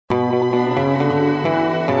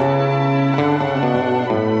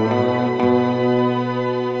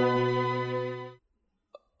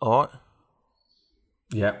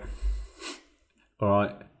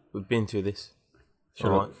been through this. Shut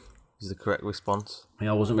All up. right. Is the correct response. Yeah,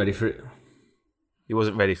 I wasn't ready for it. You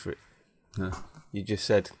wasn't ready for it. No. You just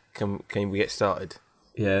said, can we get started?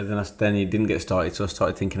 Yeah, then you didn't get started, so I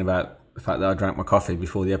started thinking about the fact that I drank my coffee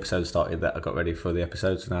before the episode started, that I got ready for the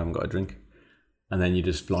episode, so now I haven't got a drink. And then you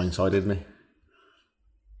just blindsided me.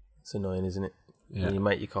 It's annoying, isn't it? Yeah. When you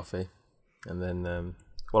make your coffee, and then,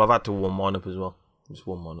 I've had to warm mine up as well. Just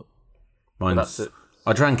warm mine up. That's it.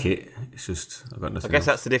 I drank it, it's just, I've got I nothing guess else.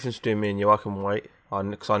 that's the difference between me and you. I can wait,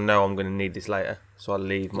 because I know I'm going to need this later, so I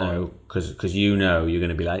leave mine. No, because you know you're going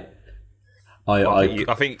to be late.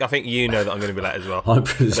 I think you know that I'm going to be late as well. I I don't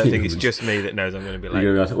think it's presumed. just me that knows I'm going to be late.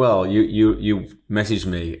 You're gonna be like, well, you messaged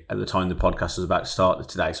me at the time the podcast was about to start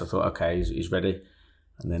today, so I thought, okay, he's ready.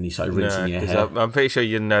 And then you started rinsing your 'cause hair. I'm pretty sure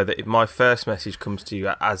you know that if my first message comes to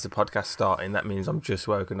you as the podcast starting, that means I'm just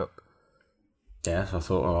woken up. Yeah, so I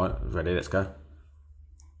thought, all right, ready, let's go.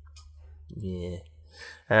 Yeah.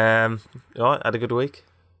 Right, had a good week.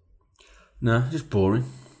 No, just boring.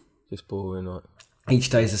 Just boring, right? Each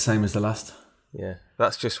day is the same as the last. Yeah,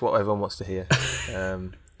 that's just what everyone wants to hear.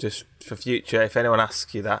 Just for future, if anyone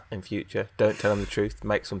asks you that in future, don't tell them the truth.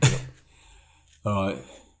 Make something up. All right.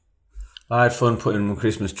 I had fun putting my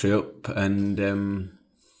Christmas tree up and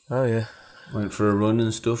Oh yeah. went for a run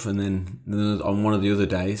and stuff. And then on one of the other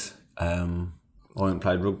days, I went and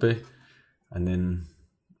played rugby, and then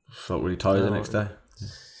felt really tired the next day.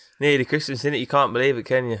 Nearly Christmas, isn't it? You can't believe it,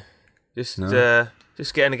 can you? Just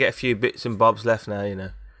getting to get a few bits and bobs left now, you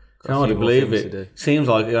know. Got a Can't few more believe things it. to do. Seems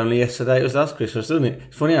like only yesterday it was last Christmas, doesn't it?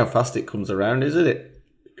 It's funny how fast it comes around, isn't it?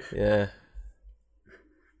 Yeah.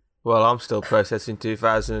 Well, I'm still processing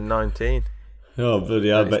 2019. Oh, bloody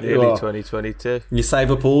hell, I It's bet you nearly are. 2022. You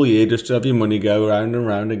save up all year just to have your money go round and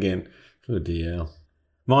round again. Bloody hell.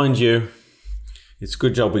 Mind you, it's a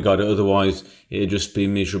good job we got it, otherwise it'd just be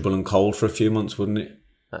miserable and cold for a few months, wouldn't it?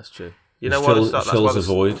 That's true. You know what? Fills a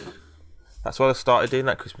void. That's why I started doing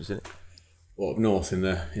that Christmas, isn't it? Up north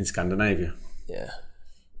in Scandinavia. Yeah.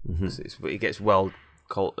 It gets well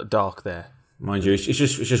cold, dark there. Mind you, it's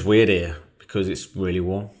just weird here because it's really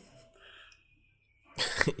warm.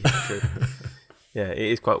 True. Yeah, it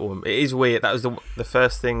is quite warm. It is weird. That was the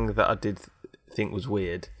first thing that I did think was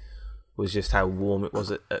weird, was just how warm it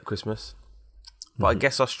was at Christmas. But I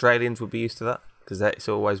guess Australians would be used to that because it's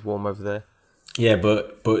always warm over there. Yeah,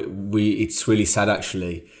 but it's really sad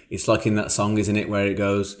actually. It's like in that song, isn't it, where it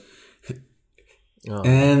goes,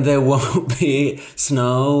 and there won't be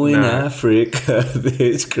snow in Africa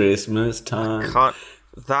this Christmas time.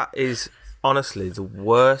 That is honestly the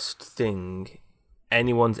worst thing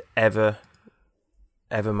anyone's ever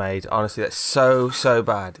made. Honestly, that's so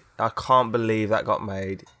bad. I can't believe that got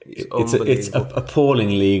made. It's unbelievable. It's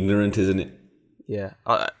appallingly ignorant, isn't it? Yeah,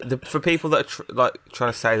 for people that are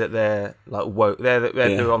trying to say that they're like woke, they're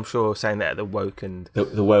who I'm sure saying that they're woke and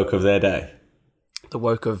the woke of their day. the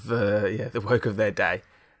woke of their day.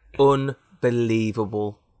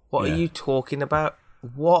 Unbelievable. What are you talking about?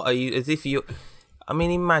 What are you? As if you. I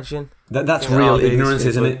mean, imagine. That's real ignorance,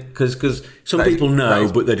 isn't it? Because some people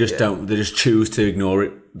know, but they just don't. They just choose to ignore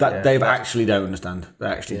it. Actually don't understand. They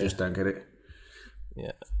actually just don't get it.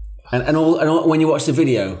 Yeah. And all when you watch the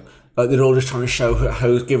video, like they're all just trying to show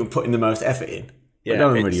who's putting the most effort in. Yeah, they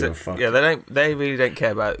don't really give a fuck. Yeah, they really don't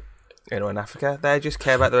care about anyone in Africa. They just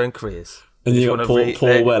care about their own careers. And you got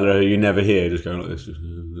Paul Weller, who you never hear, just going like this.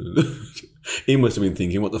 He must have been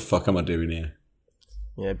thinking, "What the fuck am I doing here?"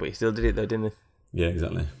 Yeah, but he still did it though, didn't he? Yeah,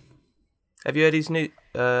 exactly. Have you heard his new?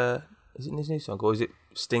 Is it his new song or is it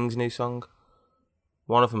Sting's new song?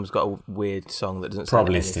 One of them's got a weird song that doesn't sound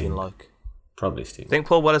anything Sting. like. Probably Sting. I think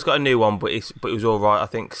Paul Weller's got a new one, but it was all right. I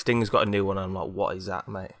think Sting's got a new one. And I'm like, what is that,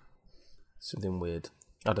 mate? Something weird.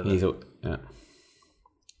 I don't know.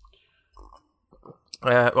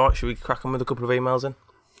 Right, should we crack on with a couple of emails then?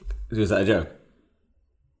 Was that a joke?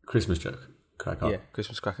 Christmas joke? Crack on. Yeah,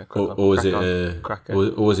 Christmas cracker. Or was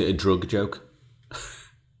it a drug joke?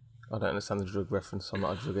 I don't understand the drug reference. I'm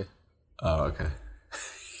not a druggie. Oh, okay.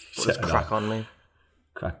 What does crack on mean?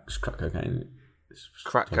 Crack cocaine.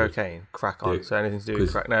 Crack cocaine. Crack on. Yeah. So anything to do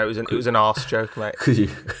with crack? No, it was an arse joke, mate.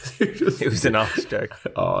 It was an arse joke.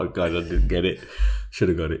 Oh, God, I didn't get it. Should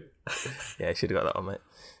have got it. Yeah, should have got that one,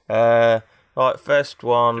 mate. Right, first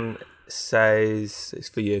one says, it's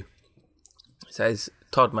for you. It says,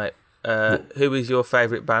 Todd, mate, who is your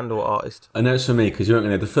favourite band or artist? I know it's for me because you weren't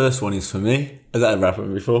going to know. The first one is for me. Has that ever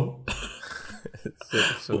happened before?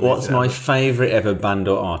 What's my favourite ever band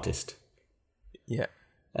or artist? Yeah.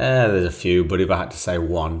 There's a few, but if I had to say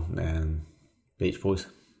one, Beach Boys.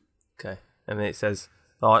 Okay. And then it says,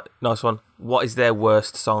 all right, nice one. What is their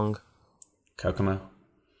worst song? Kokomo.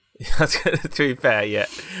 To be fair, yeah,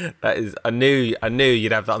 that is. I knew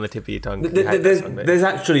you'd have that on the tip of your tongue. There's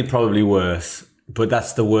actually probably worse, but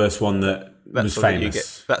that's the worst one that was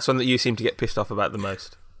famous. That's one that you seem to get pissed off about the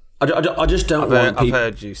most. I just don't want people... I've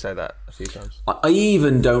heard you say that a few times. I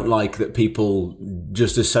even don't like that people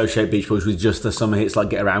just associate Beach Boys with just the summer hits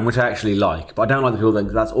like Get Around, which I actually like. But I don't like the people that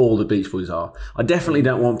think that's all the Beach Boys are. I definitely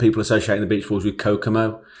don't want people associating the Beach Boys with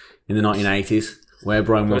Kokomo in the 1980s, where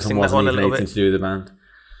Brian Wilson wasn't even anything to do with the band.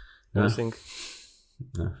 No?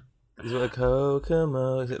 No. Is it a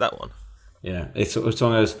Kokomo? Is it that one? Yeah, it's a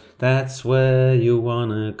song goes, that's where you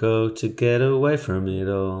wanna go to get away from it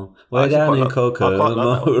all. Way down in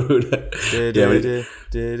Kokomo.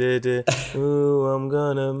 Ooh, I'm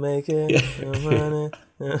gonna make it.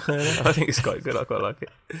 I think it's quite good. I quite like it.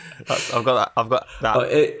 I've got that.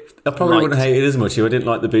 I probably wouldn't hate it as much if I didn't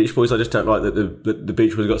like the Beach Boys. I just don't like that the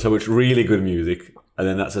Beach Boys got so much really good music, and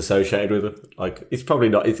then that's associated with it. Like, it's probably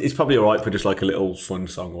not. It's probably all right for just like a little fun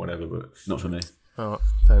song or whatever, but not for me. Oh,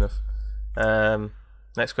 fair enough.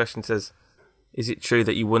 Next question says, is it true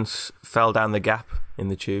that you once fell down the gap in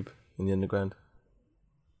the tube in the underground?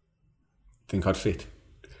 Think I'd fit.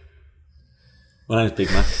 My name's Big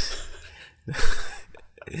Man.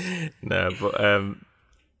 No, but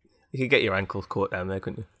you could get your ankles caught down there,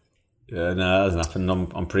 couldn't you? Yeah, no, that hasn't happened.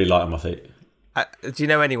 I'm pretty light on my feet. Do you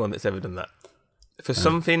know anyone that's ever done that? For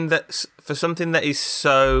something that is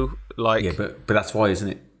so like... Yeah, but that's why, isn't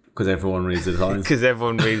it? Because everyone reads the signs. Because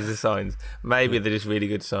everyone reads the signs. Maybe they're just really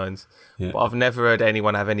good signs. Yeah. But I've never heard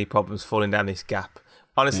anyone have any problems falling down this gap.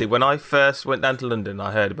 Honestly, when I first went down to London,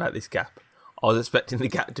 I heard about this gap. I was expecting the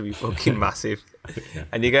gap to be fucking massive. Yeah.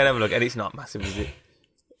 And you go and have a look, and it's not massive, is it?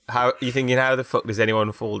 How you thinking, how the fuck does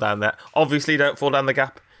anyone fall down there? Obviously, don't fall down the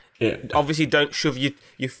gap. Yeah. Obviously, don't shove you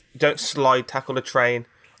don't slide tackle a train.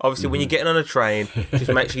 Obviously, when you're getting on a train,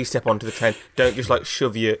 just make sure you step onto the train. Don't just like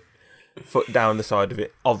shove your foot down the side of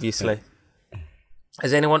it. Obviously,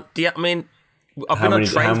 has anyone? I've been on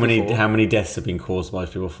trains before. How many deaths have been caused by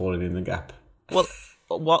people falling in the gap? Well,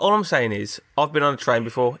 all I'm saying is, I've been on a train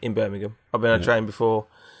before in Birmingham. I've been on a train before,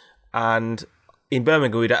 and in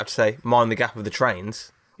Birmingham, we don't have to say mind the gap of the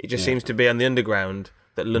trains. It just seems to be on the underground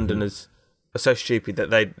that Londoners are so stupid that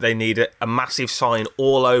they need a massive sign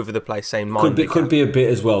all over the place saying mind the gap. Could be a bit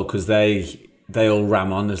as well, because they all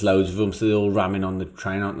ram on. There's loads of them, so they're all ramming on the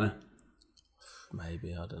train, aren't they?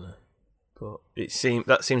 Maybe, I don't know. But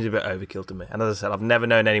that seems a bit overkill to me. And as I said, I've never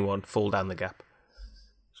known anyone fall down the gap.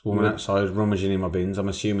 There's a woman outside rummaging in my bins. I'm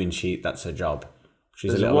assuming that's her job.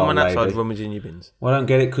 She's There's a little woman old outside lady. Rummaging your bins. Well, I don't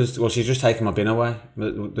get it because she's just taking my bin away.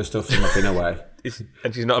 The stuff from my bin away.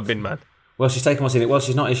 And she's not a bin man. Well, she's taking what's in it. Well,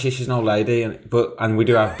 she's not, is she? She's an old lady. And we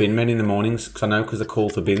do have bin men in the mornings, because I know, because they're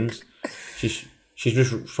called for bins. She's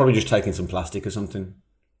probably just taking some plastic or something.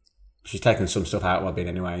 She's taking some stuff out of my bin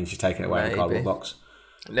anyway, and she's taking it away in a cardboard box.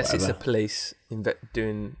 Unless it's the police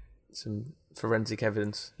doing some forensic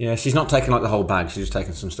evidence. Yeah, she's not taking like the whole bag. She's just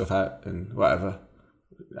taking some stuff out and whatever.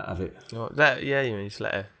 Have it. You just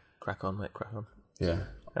let her crack on, mate. Crack on. Yeah.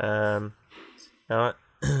 All right.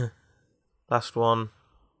 Last one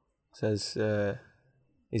says,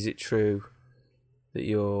 is it true that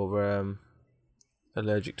you're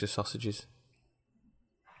allergic to sausages?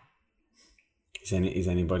 Is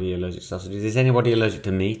anybody allergic to sausages? Is anybody allergic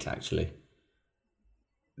to meat, actually?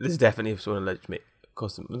 There's definitely someone allergic to meat. Of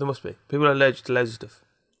course, there must be. People are allergic to loads of stuff.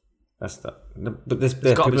 That's that. But there's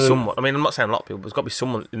got to be someone. I mean, I'm not saying a lot of people, but there's got to be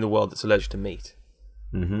someone in the world that's allergic to meat.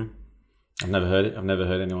 Mm-hmm. I've never heard it. I've never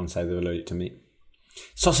heard anyone say they're allergic to meat.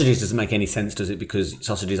 Sausages doesn't make any sense, does it? Because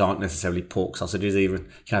sausages aren't necessarily pork sausages even.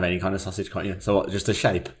 You can have any kind of sausage, can't you? So what, just the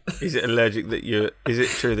shape? Is it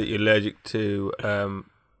true that you're allergic to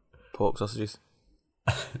pork sausages?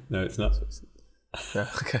 No, it's not. No,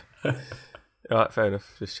 okay. All right, fair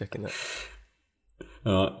enough. Just checking that.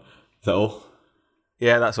 All right. Is that all?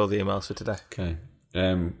 Yeah, that's all the emails for today. Okay.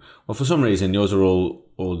 Well, for some reason, yours are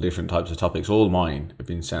all different types of topics. All mine have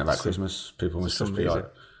been sent about Christmas. People must just be like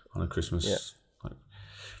on a Christmas.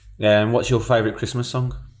 Yeah. What's your favourite Christmas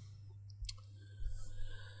song?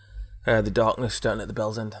 The Darkness, Don't Let the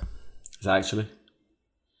Bells End. Is that actually?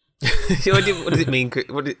 What does it mean?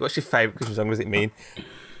 What's your favourite Christmas song? What does it mean?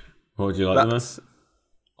 What do you like the most?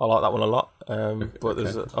 I like that one a lot, but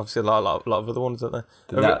there's obviously a lot of other ones, aren't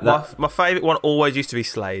there? My favourite one always used to be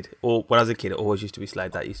Slade. Or when I was a kid, it always used to be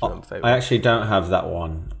Slade. That used to be my favourite. I actually don't have that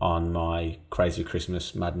one on my Crazy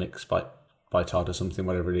Christmas Mad Mix by Todd or something,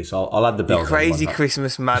 whatever it is. So I'll add the bells. Crazy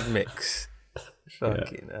Christmas Mad Mix.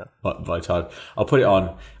 Fucking hell. By Todd. I'll put it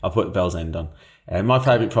on. I'll put the Bells End on. My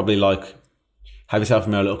favourite probably like Have Yourself a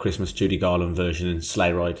Merry Little Christmas, Judy Garland version, and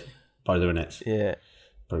Sleigh Ride by the Ronettes. Yeah.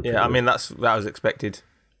 I mean that was expected.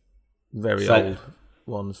 very old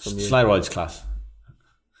ones from you. Sleigh Rides Class.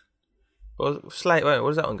 What does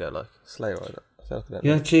that one go like? Sleigh Ride. I feel like I don't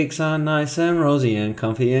Your know. cheeks are nice and rosy and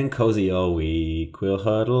comfy and cozy all week. We'll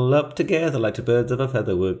huddle up together like two birds of a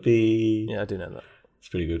feather would be. Yeah, I do know that. It's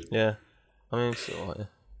pretty good. Yeah. I mean, it's alright,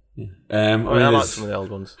 yeah. I I like some of the old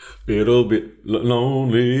ones. It'll be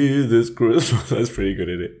lonely this Christmas. That's pretty good,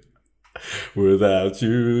 isn't it? Without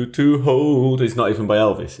you to hold. It's not even by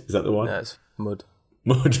Elvis. Is that the one? Yeah, it's Mud.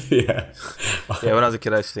 Mud, yeah. Yeah, when I was a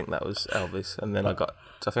kid, I used to think that was Elvis, and then I think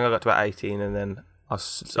I got to about 18, and then I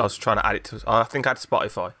was trying to add it to. I think I had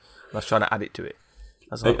Spotify, and I was trying to add it to it.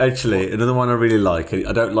 I was like, Actually, another one I really like.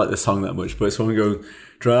 I don't like the song that much, but it's when we go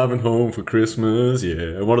driving home for Christmas, yeah.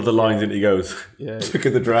 And one of the lines in it goes, yeah, look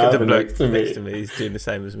at the driver the bloke next to me. He's doing the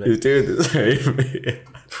same as me. He's doing the same.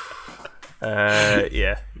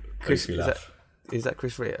 Yeah. Chris, Makes me is that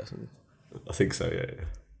Chris Rea or something? I think so,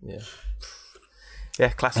 yeah. Yeah,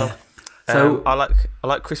 class on. So I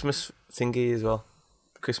like Christmas thingy as well.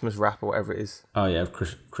 Christmas rap or whatever it is. Oh yeah,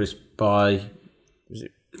 Chris by Is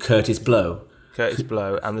it Curtis Blow. Curtis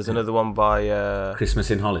Blow, and there's another one by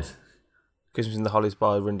Christmas in Hollies. Christmas in the Hollies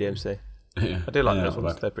by Run DMC. Yeah, I do like yeah, those not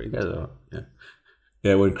ones. bad. They're pretty Yeah, good. they're all right, yeah.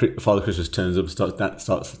 Yeah, when Father Christmas turns up,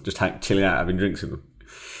 starts just chilling out, having drinks with them.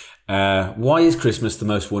 Why is Christmas the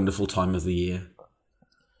most wonderful time of the year?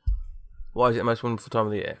 Why is it the most wonderful time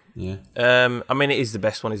of the year? Yeah. I mean, it is the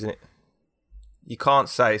best one, isn't it? You can't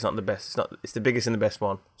say it's not the best. It's the biggest and the best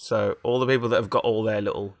one. So all the people that have got all their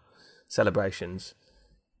little celebrations,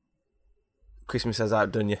 Christmas has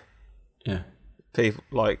outdone you. Yeah. People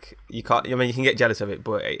like you can't. I mean, you can get jealous of it,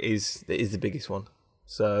 but it is the biggest one.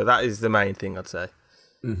 So that is the main thing I'd say.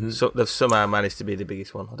 Mm-hmm. So they've somehow managed to be the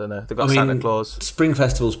biggest one. I don't know. They've got Santa Claus. Spring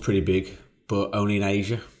Festival's pretty big, but only in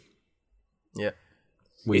Asia. Yeah,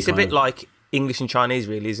 it's a bit like English and Chinese,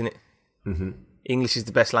 really, isn't it? Mm-hmm. English is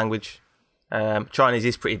the best language. Chinese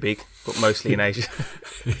is pretty big, but mostly in Asia.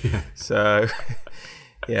 Yeah. So,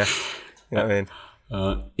 yeah, you know what I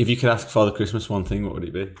mean. If you could ask Father Christmas one thing, what would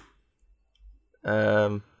it be? If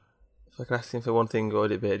I could ask him for one thing, what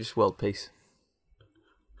would it be? Just world peace.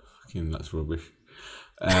 Fucking, that's rubbish.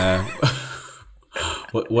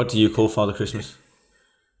 What do you call Father Christmas?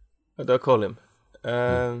 What do I call him?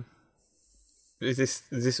 Was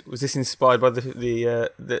this inspired by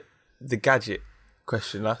the gadget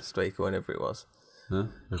question last week or whenever it was? Huh?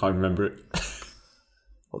 I can't remember it.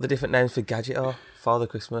 What the different names for gadget are? Father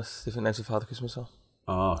Christmas. Different names for Father Christmas are.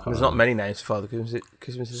 Oh, There's not many names for Father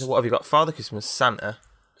Christmas. What have you got? Father Christmas, Santa.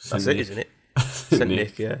 That's it, isn't it? Saint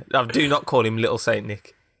Nick. Yeah. I do not call him Little Saint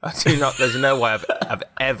Nick. I do not. There's no way I've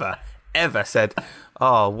ever said,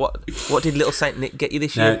 "Oh, what did Little Saint Nick get you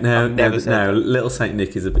this year?" No. Little Little Saint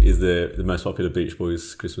Nick is the most popular Beach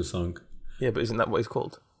Boys Christmas song. Yeah, but isn't that what he's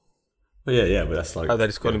called? Well, yeah, but that's like. Oh, they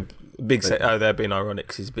just call him Big Saint. Oh, they're being ironic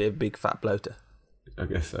because he's a big fat bloater. I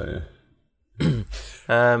guess so. Yeah.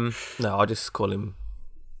 No, I just call him.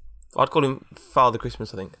 I'd call him Father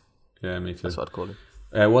Christmas. I think Yeah, me too. that's what I'd call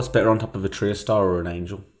him. What's better on top of a tree, a star or an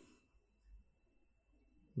angel?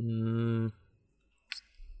 I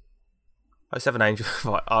used to have an angel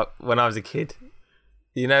when I was a kid.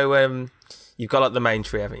 You know, you've got like the main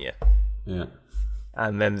tree, haven't you? Yeah.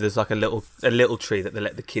 And then there's like a little tree that they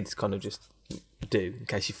let the kids kind of just do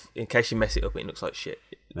in case you mess it up and it looks like shit.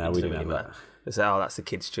 No, we didn't have that. They say, "Oh, that's the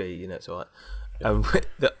kids' tree," you know, it's alright.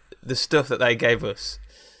 The stuff that they gave us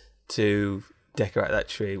to decorate that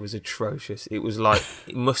tree was atrocious. It was like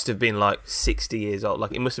it must have been like 60 years old.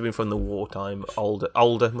 Like it must have been from the wartime. Older.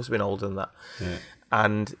 Must have been older than that. Yeah.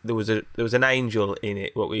 And there was an angel in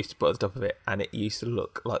it. What we used to put at the top of it, and it used to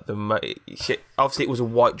look like shit. Obviously, it was a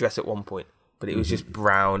white dress at one point, but it was just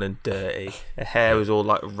brown and dirty. Her hair was all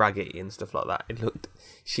like raggedy and stuff like that.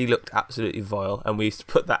 She looked absolutely vile. And we used to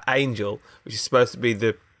put that angel, which is supposed to be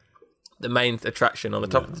the main attraction, on the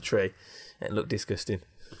top of the tree, and it looked disgusting.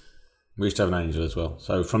 We used to have an angel as well.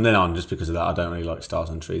 So from then on, just because of that, I don't really like stars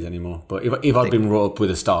on trees anymore. But if I'd been brought up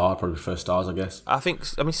with a star, I'd probably prefer stars, I guess. I mean,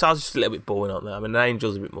 stars are just a little bit boring, aren't they? I mean, an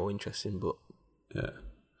angel's a bit more interesting, but Yeah.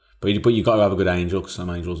 But you got to have a good angel, because some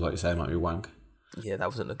angels, like you say, might be wank. yeah, that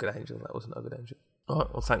wasn't a good angel. All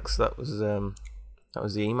right, well, thanks. That was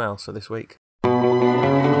the email for this week.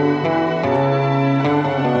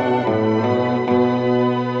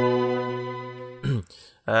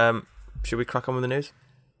 Should we crack on with the news?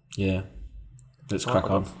 Yeah. Let's crack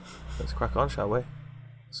on. Let's crack on, shall we?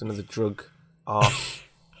 It's another drug arse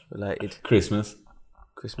related Christmas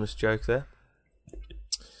joke there.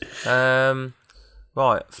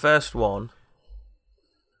 Right, first one.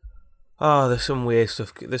 Oh, there's some weird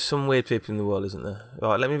stuff. There's some weird people in the world, isn't there?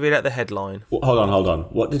 Right, let me read out the headline. Hold on.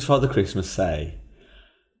 What did Father Christmas say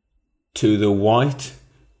to the white,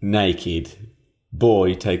 naked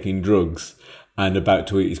boy taking drugs and about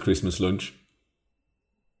to eat his Christmas lunch?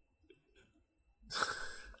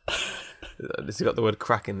 Has he got the word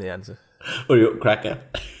crack in the answer? Hurry up, cracker.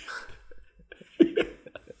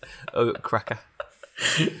 Oh, cracker.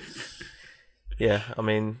 Yeah, I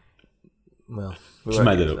mean, well, we Just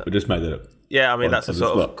made that up. We just made that up. Yeah, I mean that's a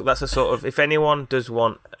sort of. If anyone does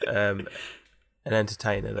want an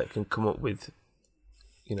entertainer that can come up with,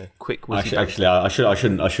 quick. Actually, I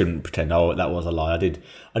shouldn't pretend. Oh, that was a lie. I did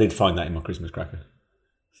find that in my Christmas cracker,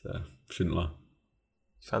 so shouldn't lie.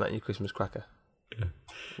 You found that in your Christmas cracker. Yeah.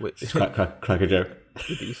 Cracker joke.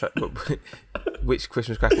 Which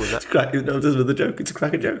Christmas cracker was that? No, it doesn't the joke. It's a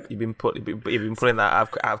cracker joke. You've been pulling that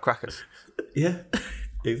out of crackers. Yeah,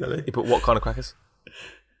 exactly. You put what kind of crackers?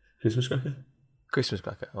 Christmas cracker. Christmas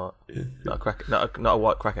cracker. All right. Yeah. Not a cracker. Not a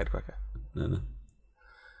white crackhead cracker. No.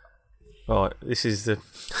 All right. This is the.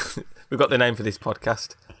 We've got the name for this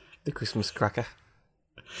podcast. The Christmas cracker.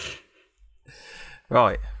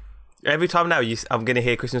 Right. Every time now I'm going to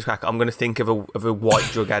hear Christmas cracker, I'm going to think of a white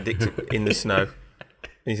drug addict in the snow.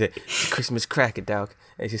 And you say, it's a Christmas cracker, dog.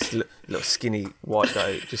 And it's just a little skinny white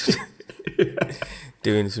guy just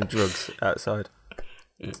doing some drugs outside.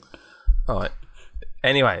 Yeah. All right.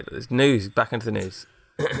 Anyway, there's news. Back into the news.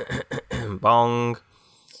 Bong.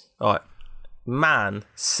 All right. Man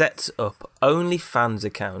sets up OnlyFans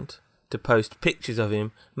account to post pictures of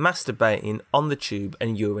him masturbating on the tube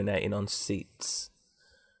and urinating on seats.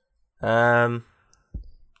 Did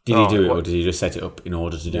he do it, or did he just set it up in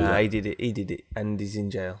order to do that? Nah, he did it, and he's in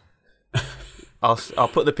jail. I'll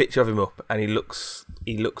put the picture of him up, and he looks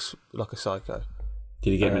like a psycho. Did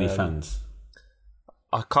he get many fans?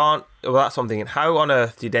 I can't. Well, that's what I'm thinking. How on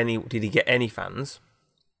earth did he get any fans?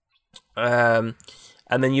 And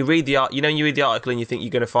then you read the article, and you think you're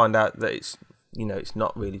going to find out that it's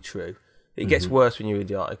not really true. It gets worse when you read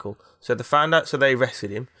the article. So they found out. So they arrested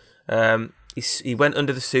him. He went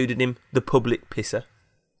under the pseudonym The Public Pisser.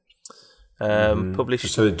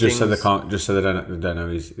 Published so they don't know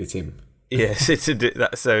it's him. Yes,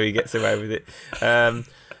 so he gets away with it.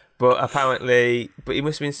 But apparently, he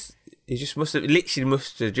must have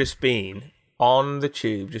just been on the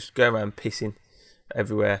tube, just going around pissing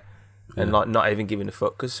everywhere, and like not even giving a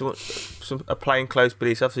fuck. Because a plainclothes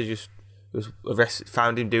police officer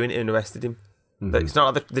found him doing it and arrested him. But it's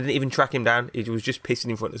not like they didn't even track him down. He was just pissing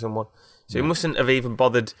in front of someone. So he mustn't have even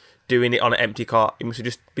bothered doing it on an empty car. He must have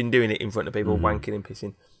just been doing it in front of people, wanking and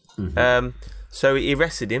pissing. So he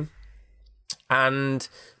arrested him, and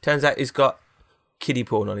turns out he's got kiddie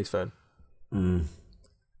porn on his phone.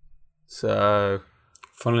 So,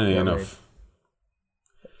 funnily enough,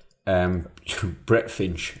 Brett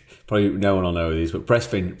Finch, probably no one will know these, but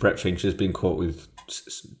Brett Finch has been caught with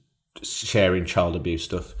sharing child abuse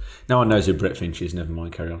stuff. No one knows who Brett Finch is. Never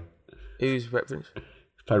mind. Carry on. Who's Brett Finch? He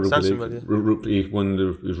played rugby league. He won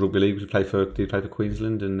the rugby league. Did he play for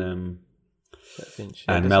Queensland and Brett Finch.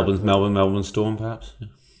 And Melbourne Storm, perhaps. Yeah.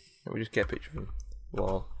 Let me just get a picture of him.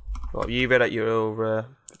 Well, you read out your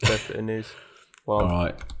first bit of news. Well, all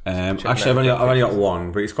right. Actually, I've only got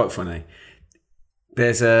one, but it's quite funny.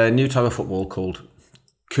 There's a new type of football called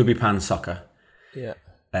Kubipan soccer. Yeah.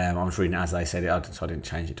 I was reading it as they said it, so I didn't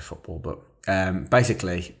change it to football. But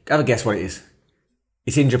basically, have a guess what it is.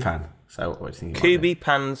 It's in Japan. So what do you think?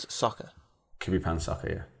 Kubipan soccer. Kubipan soccer,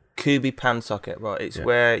 yeah. Kubipan soccer, right? It's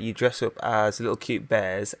where you dress up as little cute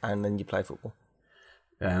bears and then you play football.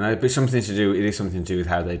 Yeah, no, but it is something to do with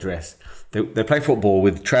how they dress. They play football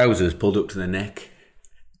with trousers pulled up to their neck.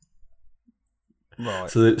 Right.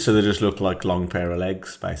 So they just look like long pair of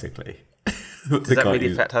legs, basically. Does that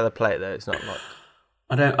really affect how they play it, though? It's not like...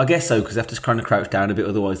 I guess so, because they have to kind of crouch down a bit,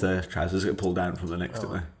 otherwise their trousers get pulled down from the neck,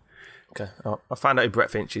 don't they? Okay. I found out who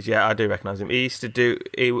Brett Finch is. Yeah, I do recognise him. He used to do...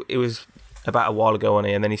 It was about a while ago,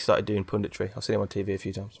 and then he started doing punditry. I've seen him on TV a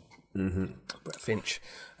few times. Brett Finch.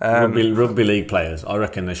 Rugby league players, I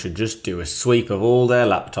reckon they should just do a sweep of all their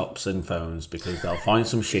laptops and phones, because they'll find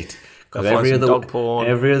some shit. Because every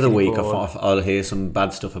other week I'll hear some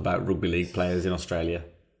bad stuff about rugby league players in Australia.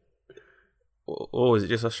 Or is it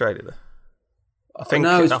just Australia, though? I think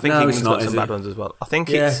England's got some bad ones as well. I think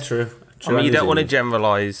true. I mean, you don't want to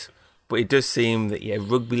generalise, but it does seem that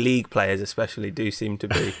rugby league players especially do seem to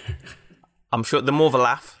be. I'm sure they're more of a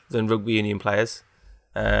laugh than rugby union players,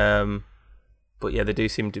 but they do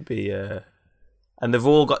seem to be, and they've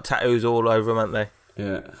all got tattoos all over them, haven't they?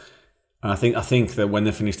 Yeah, and I think that when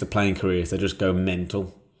they finish their playing careers, they just go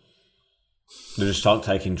mental. They just start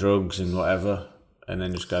taking drugs and whatever, and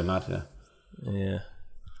then just go mad. Yeah.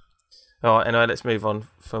 All right, anyway, let's move on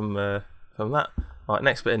from that. All right,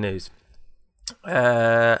 next bit of news.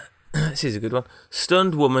 This is a good one.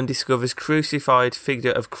 Stunned woman discovers crucified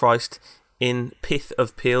figure of Christ in pith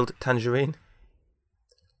of peeled tangerine.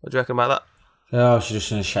 What do you reckon about that? Oh, she's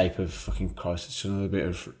just in the shape of fucking Christ. It's another bit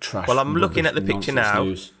of trash. Well, I'm looking at the picture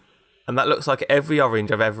now, and that looks like every orange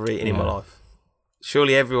I've ever eaten in my life.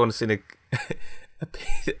 Surely everyone's seen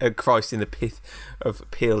a Christ in the pith of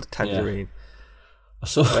peeled tangerine. I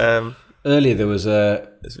saw earlier there was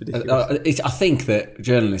It's ridiculous. I think that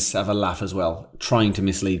journalists have a laugh as well, trying to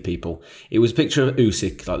mislead people. It was a picture of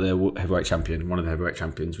Usyk, like the heavyweight champion, one of the heavyweight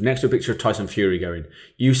champions, next to a picture of Tyson Fury going.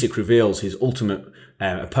 Usyk reveals his ultimate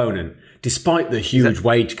opponent, despite the huge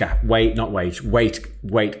size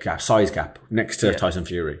gap next to Tyson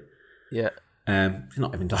Fury. Yeah. It's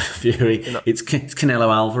not even Tyson Fury. It's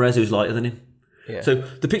Canelo Alvarez who's lighter than him. Yeah. So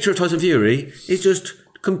the picture of Tyson Fury is just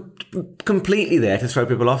completely there to throw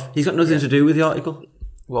people off. He's got nothing to do with the article.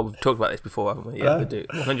 Well, we've talked about this before, haven't we? Yeah, they do.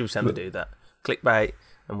 100% they do that. Clickbait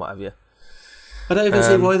and what have you. I don't even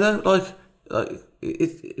see why though. Like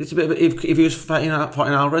it's a bit of a, if he was fighting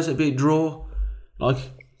Alvarez, it'd be a draw. Like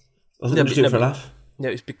I think just do it for a laugh. No,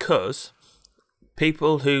 it's because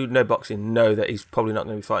people who know boxing know that he's probably not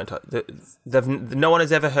going to be fighting. No one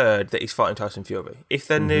has ever heard that he's fighting Tyson Fury. If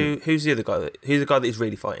they knew, who's the other guy? Who's the guy that he's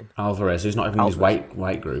really fighting? Alvarez, who's not even in his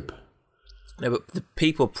weight group. No, but the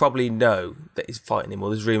people probably know that he's fighting him,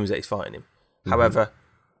 or there's rumours that he's fighting him. However,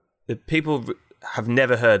 the people have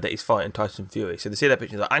never heard that he's fighting Tyson Fury. So they see that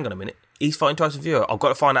picture and they're like, hang on a minute, he's fighting Tyson Fury. I've got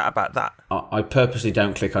to find out about that. I purposely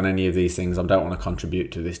don't click on any of these things. I don't want to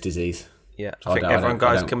contribute to this disease. Yeah, so I think everyone,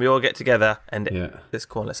 guys, can we all get together and let's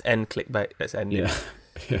end clickbait. Let's end it.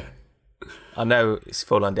 Yeah. I know it's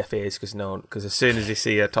full on deaf ears because as soon as you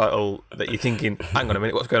see a title that you're thinking, hang on a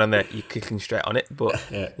minute, what's going on there? You're clicking straight on it. But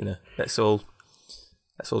let's all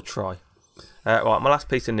try. Right, my last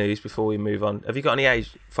piece of news before we move on. Have you got any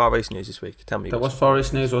Far East news this week? Tell me. That was Far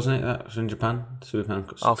East news, wasn't it? That was in Japan. So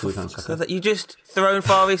that you just thrown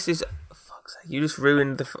Far East is. Fuck's sake, you just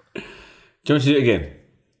ruined the. Do you want to do it again?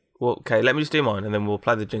 Well, okay, let me just do mine and then we'll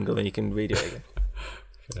play the jingle and you can read it again.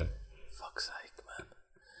 Okay. Fuck's sake, man.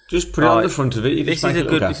 Just put it on the front of it. This is a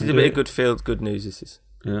bit of good field, good news, this is.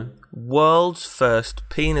 Yeah. World's first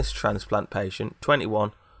penis transplant patient,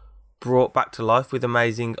 21, brought back to life with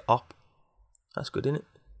amazing op. That's good, isn't it?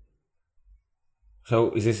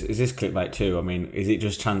 So is this clickbait too? I mean, is it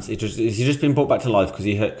just chance? Is he just been brought back to life because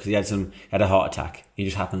he had a heart attack? He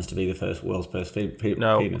just happens to be the world's first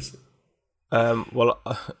penis. Well,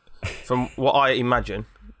 from what I imagine,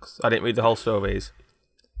 'cause I didn't read the whole story, is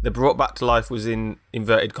the brought back to life was in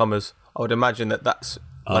inverted commas. I would imagine that's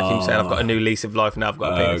like him saying, I've got a new lease of life now, I've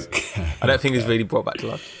got a penis. Okay. I don't think it's really brought back to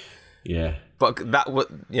life. Yeah. But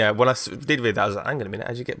when I did read that, I was like, hang on a minute,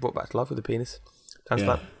 how'd you get brought back to life with a penis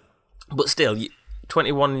transplant? Yeah. But still,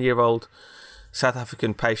 21-year-old South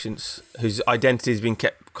African patient whose identity has been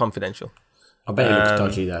kept confidential. I bet he looks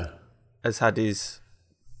dodgy though. Has had his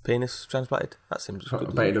penis transplanted. That seems good.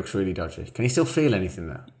 I bet he looks really dodgy. Can he still feel anything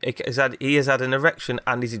though? He has had an erection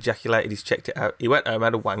and he's ejaculated. He's checked it out. He went home,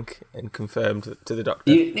 had a wank, and confirmed to the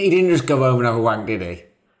doctor. He didn't just go home and have a wank, did he?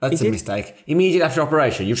 That's a mistake. Immediately after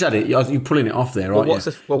operation, you've said it. You're pulling it off there, aren't you?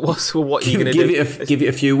 What are you going to do? Give it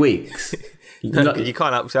a few weeks. You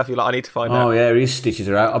can't help yourself. You're like, I need to find out. Oh yeah, his stitches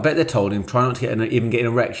are out. I bet they told him try not to even get an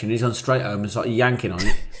erection. He's gone straight home and started yanking on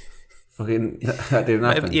it. Fucking that didn't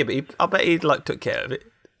happen. Yeah, but I bet he took care of it.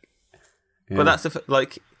 Yeah. But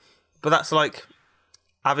that's like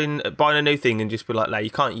buying a new thing and just be like, no, you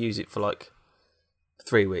can't use it for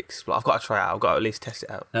 3 weeks. But I've got to try it out. I've got to at least test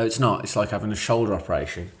it out. No, it's not. It's like having a shoulder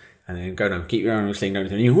operation and then go down, keep your own thing going,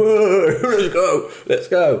 and you, whoa, let's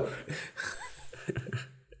go.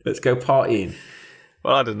 Let's go partying.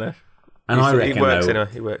 Well, I don't know. And I reckon he works anyway.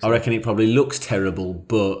 He works. I reckon it probably looks terrible,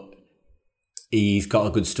 but he's got a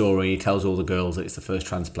good story. He tells all the girls that it's the first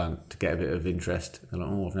transplant to get a bit of interest. They're like,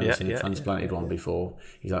 oh, I've never seen a transplanted one before.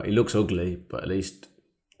 He's like, he looks ugly, but at least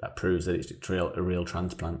that proves that it's a real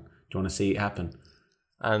transplant. Do you want to see it happen?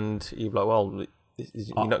 And you're like, well,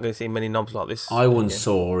 you're not going to see many knobs like this. I once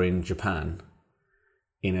saw in Japan,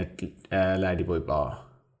 in a ladyboy bar,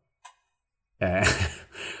 the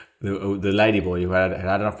ladyboy who had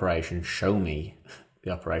an operation show me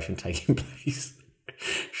the operation taking place.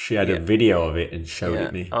 She had a video of it and showed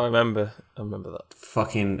it me. I remember that.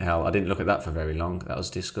 Fucking hell, I didn't look at that for very long. That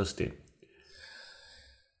was disgusting.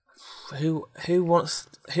 Who likes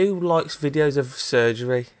videos of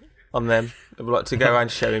surgery on them? Like to go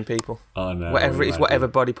around showing people. Oh no. Whatever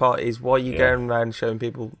body part it is, why are you going around showing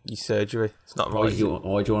people your surgery? It's not right. Why do you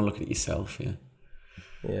want to look at it yourself?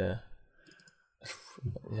 Yeah.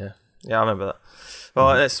 Yeah, I remember that. All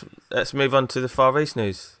right, let's move on to the Far East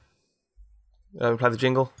news. Play the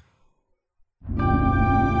jingle.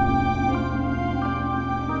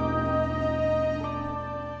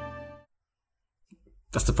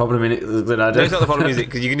 That's the problem in it. But I don't. No, it's not the problem, is it?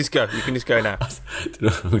 Because you can just go. You can just go now.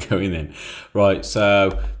 I'm going then. Right.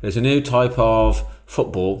 So there's a new type of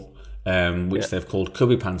football, which they've called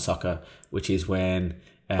Cubby Pants soccer, which is when.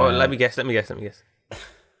 Let me guess.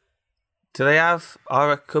 Do they have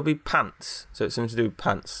cubby pants? So it's something to do with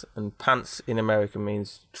pants, and pants in America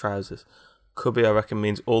means trousers. Cubby, I reckon,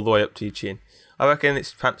 means all the way up to your chin. I reckon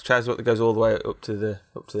it's pants trousers that goes all the way up to the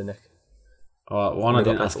neck. One, I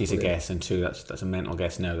didn't ask you to guess, and two, that's a mental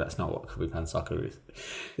guess. No, that's not what Cubby Pants soccer is.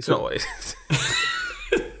 It's not what it is.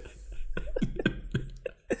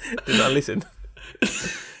 Did not listen.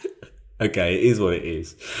 Okay, it is what it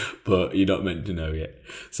is, but you're not meant to know yet.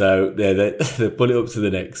 So they put it up to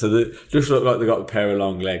the neck. So they just look like they got a pair of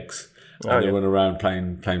long legs, and they run around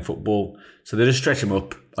playing football. So they just stretch them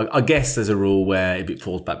up. I guess there's a rule where if it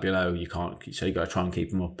falls back below, you can't. So you got to try and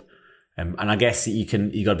keep them up. And I guess you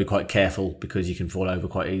got to be quite careful because you can fall over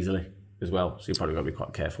quite easily as well. So you probably got to be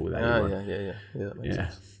quite careful with that. Yeah. That makes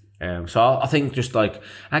sense. So I think just like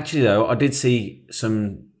actually though, I did see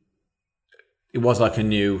some. It was like a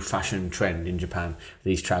new fashion trend in Japan.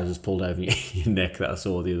 These trousers pulled over your neck that I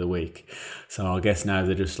saw the other week. So I guess now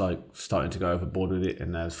they're just like starting to go overboard with it,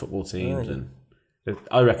 and there's football teams, and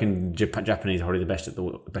I reckon Japanese are probably the best in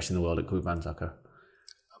the world at Cubby Pants soccer.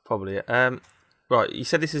 Probably. Right, you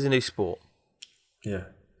said this is a new sport. Yeah.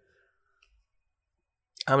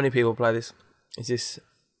 How many people play this? Is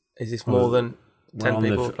this more than 10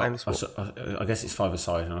 people playing this sport? I guess it's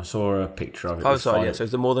 5-a-side, and I saw a picture of it. Oh, sorry, yeah. So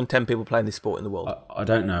is there more than 10 people playing this sport in the world? I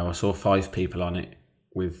don't know. I saw 5 people on it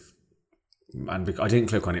and I didn't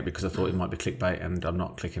click on it because I thought it might be clickbait, and I'm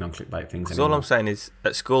not clicking on clickbait things anymore. All I'm saying is,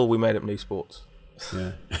 at school we made up new sports.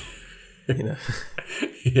 Yeah. You know.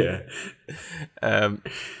 Yeah.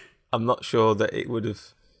 I'm not sure that it would have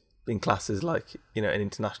been classed as like, an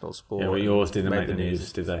international sport. Yeah, well, yours didn't make the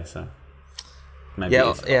news, did they? So maybe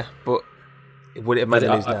but would it have made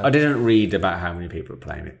the news now? I didn't read about how many people are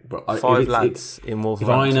playing it. But 5 lads in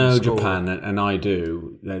Wolverhampton. If I know Japan and I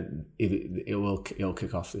do, then it'll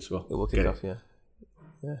kick off this well. It will kick off,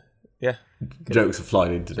 yeah. Jokes are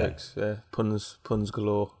flying in today. Jokes, puns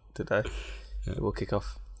galore today. Yeah. It will kick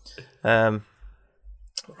off. Right.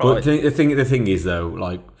 But the thing is though,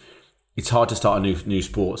 like, it's hard to start a new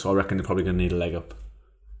sport, so I reckon they're probably going to need a leg up.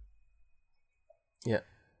 Yeah.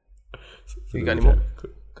 So you got any more?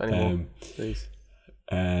 Got any more, please?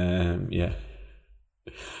 Yeah.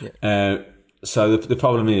 So the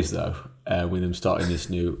problem is though, with them starting this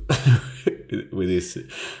new with this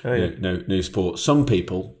new sport, some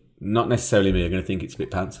people, not necessarily me, are going to think it's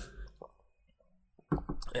spit pants.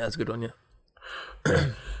 Yeah, that's a good one. Yeah.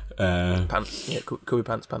 Pants. Yeah, Cubby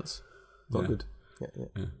pants. Not good.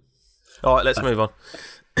 Yeah. All right, let's move on.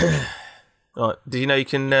 All right. Did you know you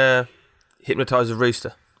can hypnotise a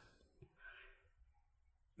rooster?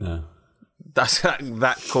 No.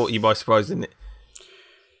 That caught you by surprise, didn't it?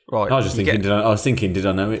 Right. I was thinking, did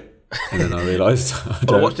I know it? And then I realised.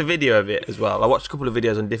 I watched a video of it as well. I watched a couple of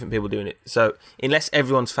videos on different people doing it. So unless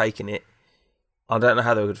everyone's faking it, I don't know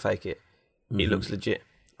how they would fake it. Mm-hmm. It looks legit.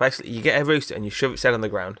 Basically, you get a rooster and you shove its head on the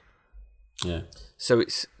ground. Yeah. So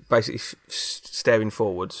it's basically staring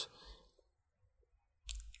forwards.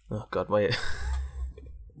 Oh God, my ear.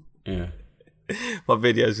 Yeah. My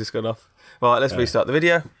video's just gone off. Right, let's restart the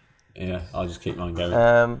video. Yeah, I'll just keep mine going.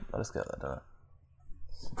 Let's get that done.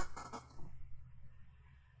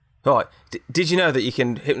 Right, did you know that you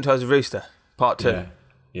can hypnotise a rooster? Part 2.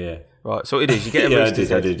 Yeah. Right, so what it is, you get a rooster's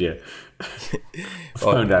head. I did, yeah. I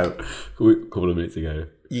found out a couple of minutes ago.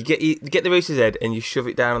 You get the rooster's head and you shove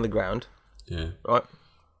it down on the ground. Yeah. Right?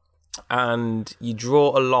 And you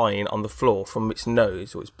draw a line on the floor from its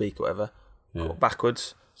nose or its beak or whatever,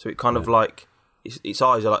 backwards. So it kind of like, its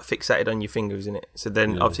eyes are like fixated on your fingers, isn't it? So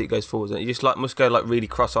then obviously it goes forwards. And you just like must go like really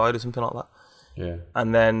cross-eyed or something like that. Yeah.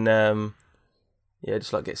 And then,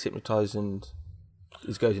 just like gets hypnotised and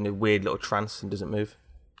just goes in a weird little trance and doesn't move.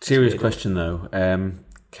 Serious question though.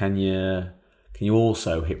 Can you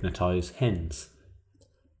also hypnotise hens?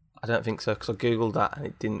 I don't think so, because I googled that and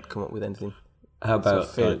it didn't come up with anything. How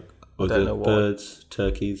about other birds,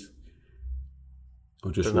 turkeys,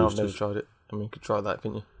 or just roosters? I've never tried it. I mean, you could try that,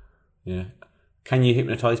 couldn't you? Yeah. Can you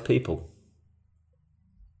hypnotise people?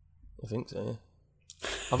 I think so.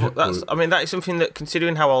 Yeah. That is something that,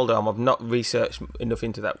 considering how old I am, I've not researched enough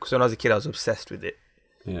into that, because when I was a kid, I was obsessed with it.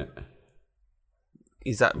 Yeah.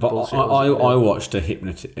 Is that but bullshit? I watched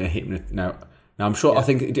Now I'm sure. Yeah. I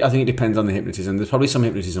think it depends on the hypnotism. There's probably some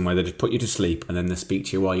hypnotism where they just put you to sleep and then they speak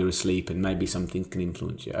to you while you're asleep, and maybe something can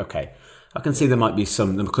influence you. Okay, I can see there could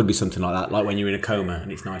be something like that, like when you're in a coma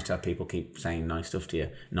and it's nice to have people keep saying nice stuff to you,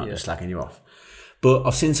 not just slagging you off. But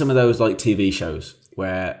I've seen some of those like TV shows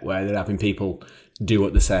where they're having people do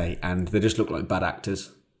what they say, and they just look like bad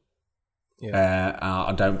actors. Yeah.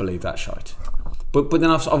 I don't believe that shite. But then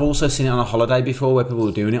I've also seen it on a holiday before where people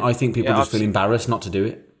were doing it. I think people just feel embarrassed not to do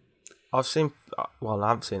it. I've seen, well, I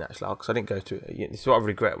haven't seen it actually, because I didn't go to it. This is what I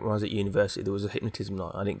regret. When I was at university, there was a hypnotism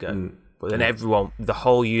night. I didn't go. But then everyone, the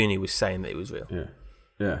whole uni was saying that it was real.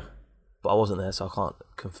 Yeah. But I wasn't there, so I can't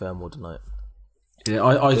confirm or deny it. Yeah,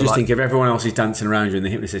 I just think if everyone else is dancing around you and the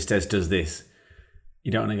hypnotist does this,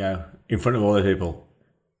 you don't want to go in front of all the people.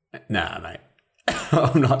 Nah, mate.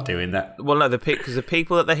 I'm not doing that. Well, no, because the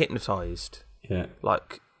people that they hypnotised,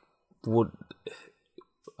 like,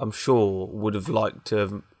 I'm sure would have liked to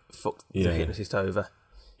have fucked the hypnotist over.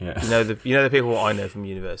 Yeah. You know the people I know from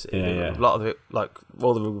university. A lot of it, like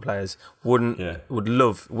all the rugby players, would have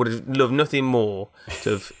loved nothing more to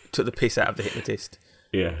have took the piss out of the hypnotist.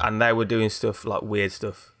 Yeah. And they were doing stuff like weird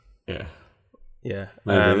stuff. Yeah. Yeah.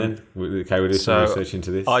 Maybe then. Okay, we'll do some research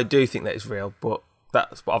into this. I do think that it's real, but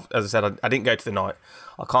that's what as I said, I didn't go to the night.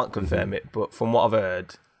 I can't confirm it, but from what I've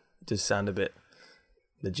heard, it does sound a bit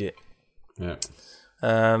legit. Yeah.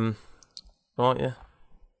 Right, yeah.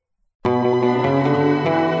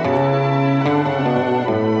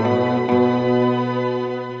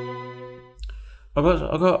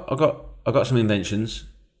 I got some inventions.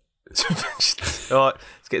 All right,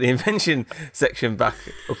 let's get the invention section back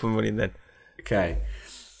up and running then. Okay.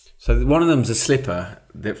 So one of them's a slipper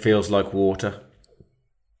that feels like water.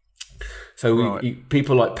 So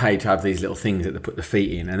people like pay to have these little things that they put the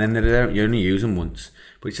feet in, and then you only use them once.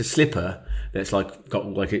 But it's a slipper that's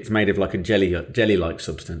it's made of like a jelly-like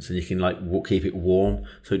substance, and you can keep it warm,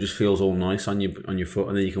 so it just feels all nice on your foot,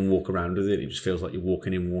 and then you can walk around with it. It just feels like you're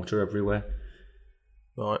walking in water everywhere.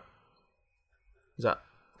 Right. Is that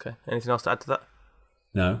okay? Anything else to add to that?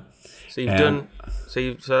 No. So you've done. So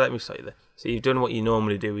let me say there. So you've done what you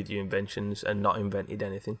normally do with your inventions and not invented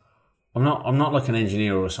anything. I'm not like an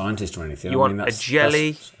engineer or a scientist or anything. You want a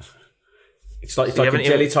jelly? It's like a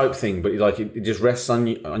jelly type thing, but it just rests on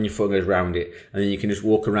your foot and goes round it, and then you can just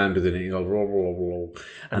walk around with it, and you go roll, roll, roll,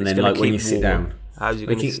 and then when you sit down, how's it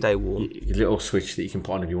going to stay warm? A little switch that you can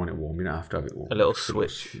put on if you want it warm. You don't have to have it warm. A little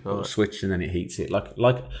switch, a little switch, and then it heats it. Like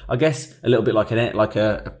I guess a little bit like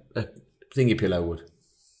a thingy pillow would.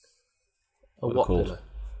 A what pillow?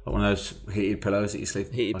 Like one of those heated pillows that you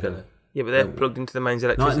sleep. Heated pillow. Yeah, but they're plugged into the main's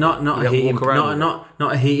electricity. Not a heated, not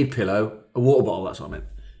a heated pillow. A water bottle. That's what I meant.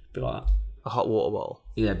 A bit like that. A hot water bottle.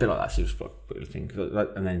 Yeah, a bit like that. So you just put a thing,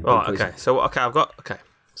 and then. Oh, okay. So I've got.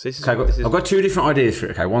 So I've got two different ideas for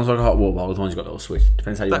it. Okay, one's like a hot water bottle. The one's got a little switch.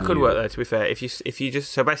 Depends how you. That could work though. To be fair, if you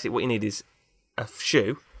just so basically what you need is a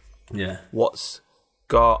shoe. Yeah. What's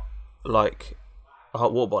got like a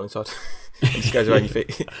hot water bottle inside. It just goes around your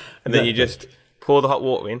feet, and then you just pour the hot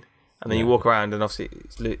water in, and then you walk around, and obviously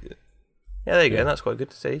yeah, there you go. That's quite good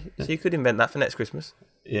to see. So you could invent that for next Christmas.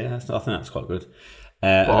 Yeah, I think that's quite good.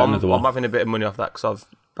 I'm having a bit of money off that because I've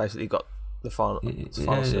basically got the final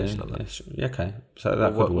solution of that. Yeah, okay. So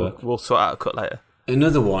that could work. We'll sort out a cut later.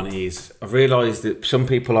 Another one is I've realised that some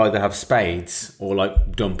people either have spades or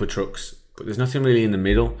like dumper trucks, but there's nothing really in the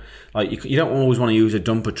middle. Like you don't always want to use a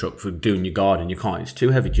dumper truck for doing your garden. You can't. It's too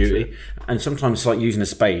heavy duty, and sometimes like using a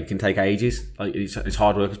spade can take ages. Like it's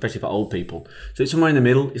hard work, especially for old people. So it's somewhere in the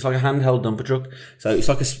middle. It's like a handheld dumper truck. So it's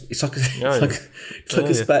like a spade.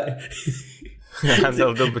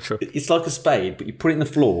 Handheld dumper truck. It's like a spade, but you put it in the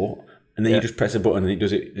floor, and then you just press a button, and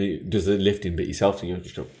it does the lifting bit yourself. So you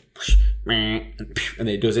just go, and then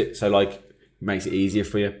it does it. So like makes it easier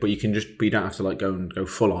for you, but you don't have to like go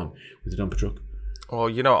full on with the dumper truck. Oh,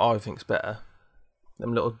 you know what I think's better?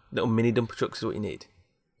 Them little mini dumper trucks is what you need.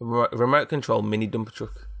 A remote control mini dumper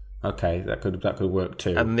truck. Okay, that could work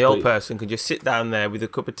too. And the old person can just sit down there with a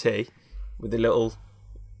cup of tea, with the little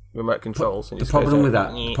remote controls. And the problem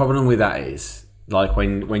with that is like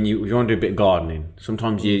when you want to do a bit of gardening,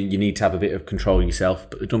 sometimes you need to have a bit of control yourself.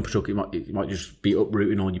 But the dumper truck it might just be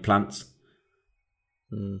uprooting all your plants.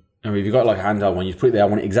 And if you've got like a handheld one, you put it there, I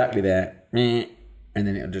want it exactly there, and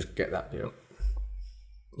then it'll just get that bit up.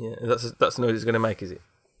 Yeah, that's the noise it's going to make, is it?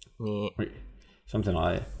 Something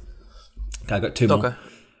like that. Okay, I got two more.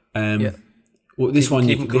 Yeah. Well, this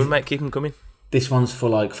keep them coming, mate. Keep them coming. This one's for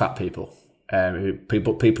like fat people,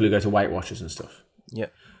 people who go to Weight Watchers and stuff. Yeah.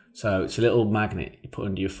 So it's a little magnet you put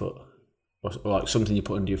under your foot, or like something you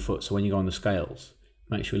put under your foot. So when you go on the scales,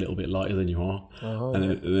 it makes you a little bit lighter than you are. And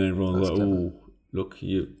then everyone's like, "Oh, look,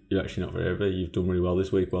 you're actually not very heavy. You've done really well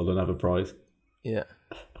this week. Well done, have a prize." Yeah.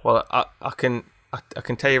 Well, I can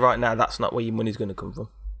tell you right now that's not where your money's going to come from.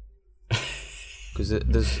 Because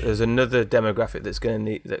there's another demographic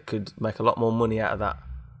that could make a lot more money out of that.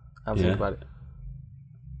 Think about it.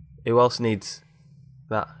 Who else needs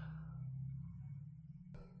That.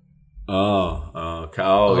 Oh, okay.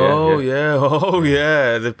 Oh, yeah. Oh,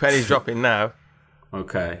 yeah. The penny's dropping now.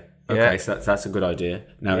 Okay. Yeah. So that's a good idea.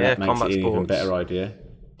 No, Yeah, that makes it combat an even sports. better idea.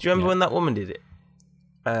 Do you remember when that woman did it?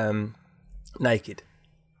 Naked.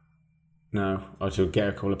 No, I should get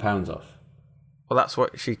a couple of pounds off. Well, that's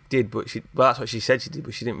what she did, that's what she said she did,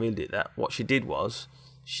 but she didn't really do that. What she did was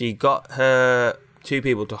she got her two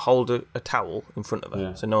people to hold a towel in front of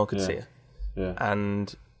her so no one could see her. Yeah.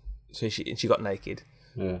 And so she got naked.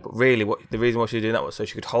 Yeah. But really, the reason why she was doing that was so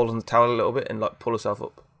she could hold on the towel a little bit and like pull herself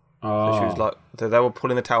up. Oh. So she was like, they were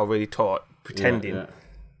pulling the towel really taut, pretending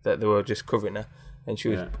that they were just covering her. And she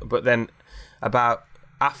was, but then about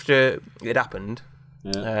after it happened,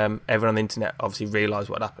 everyone on the internet obviously realised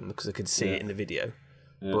what happened because they could see it in the video.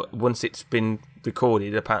 Yeah. But once it's been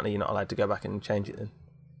recorded, apparently you're not allowed to go back and change it then,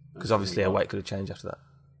 because obviously her weight could have changed after that.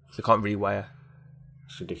 So they can't reweigh her.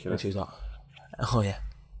 It's ridiculous. And she was like, "Oh yeah."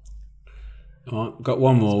 I've got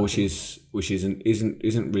one more, which isn't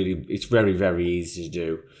really. It's very, very easy to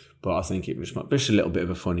do, but I think it was just a little bit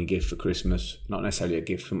of a funny gift for Christmas. Not necessarily a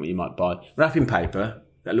gift from what you might buy. Wrapping paper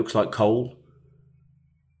that looks like coal.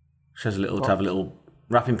 She has to have a little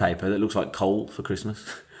wrapping paper that looks like coal for Christmas.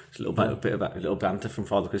 It's a little banter from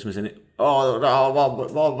Father Christmas in it. Oh no,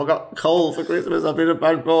 Mom, I got coal for Christmas. I've been a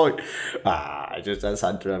bad boy. Just had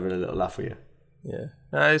Santa having a little laugh with you. Yeah,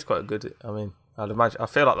 no, it's quite good. I mean, I'd imagine. I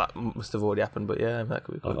feel like that must have already happened, but yeah, that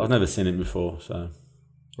could be quite I've never seen it before, so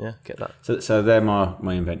yeah, get that. So they're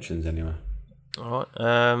my inventions anyway. All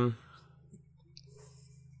right.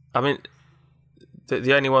 I mean,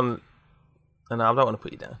 the only one, and I don't want to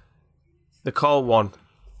put you down. The coal one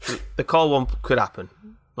could happen.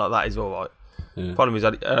 Like that is all right. Yeah. Problem is, I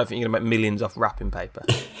don't think you're gonna make millions off wrapping paper.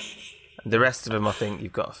 And the rest of them, I think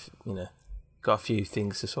you've got a few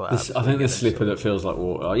things to sort out. I think the slipper that feels like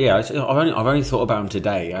water. Yeah, I've only thought about them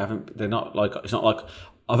today. They're not like, it's not like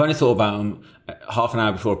I've only thought about them half an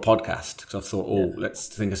hour before a podcast because I thought, let's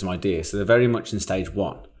think of some ideas. So they're very much in stage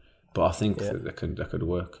one, but I think that they could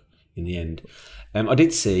work in the end. I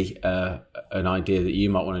did see an idea that you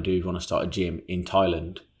might want to do if you want to start a gym in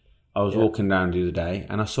Thailand. I was walking down the other day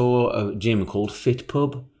and I saw a gym called Fit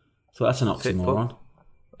Pub. So that's an oxymoron.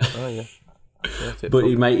 Oh yeah. But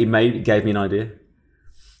it gave me an idea.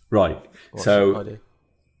 Right. What's the idea?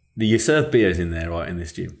 You serve beers in there, right, in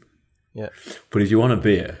this gym. Yeah. But if you want a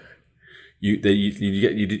beer,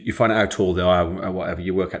 you find out how tall they are or whatever.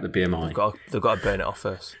 You work out the BMI. They've got to burn it off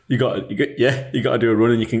first. You got to do a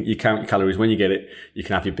run and you count your calories. When you get it, you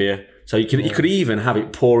can have your beer. So you could even have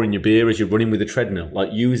it pour in your beer as you're running with the treadmill,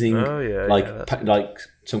 like using like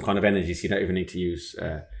some kind of energy. So you don't even need to use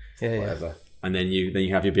whatever. Yeah. And then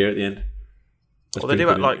you have your beer at the end. Well, they do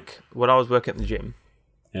it like when I was working at the gym.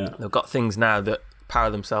 Yeah, they've got things now that power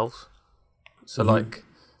themselves. So like,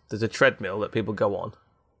 there's a treadmill that people go on.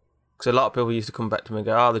 Because a lot of people used to come back to me and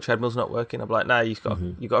go, "Oh, the treadmill's not working." I'm like, "No, you got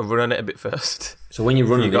to run on it a bit first." So when you're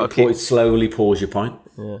running, it slowly pours your pint.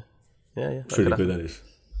 Yeah. It's really good. That is.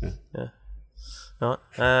 Yeah. All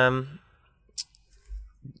right.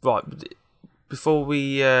 Right. Before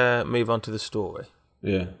we move on to the story.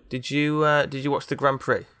 Yeah. Did you watch the Grand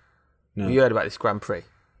Prix? No. Have you heard about this Grand Prix?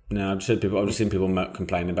 No, I've just seen people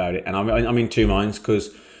complain about it, and I'm in two minds because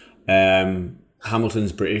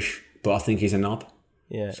Hamilton's British, but I think he's a knob.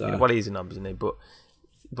 Yeah, so. Well, he's a knob, isn't he?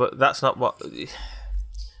 But that's not what.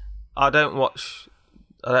 I don't watch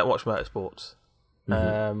motorsports.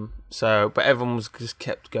 But everyone was just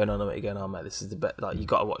kept going on about it, going, "Oh mate, this is the best. Like, you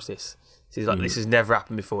got to watch this." So he's like, "This has never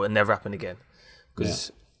happened before, and never happened again."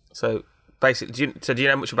 So basically, do you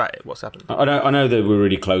know much about it? What's happened? I know they were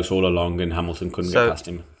really close all along, and Hamilton couldn't get past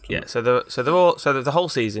him. Yeah, the whole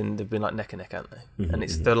season they've been like neck and neck, haven't they? And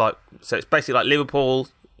it's basically like Liverpool,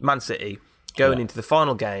 Man City going into the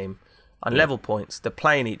final game on level points. They're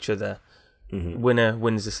playing each other. Winner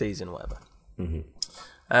wins the season, whatever.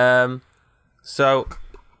 So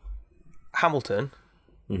Hamilton,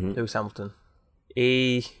 Lewis Hamilton,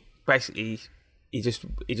 he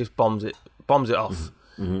just bombs it off,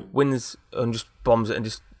 wins and just bombs it and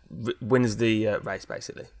just wins the race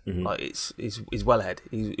basically. Like he's well ahead.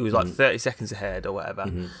 He was like 30 seconds ahead or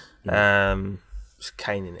whatever. Just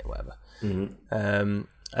caning it, whatever.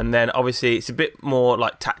 And then obviously it's a bit more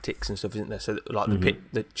like tactics and stuff, isn't there? So like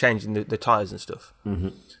the changing the tyres and stuff.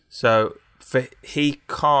 So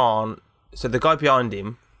So the guy behind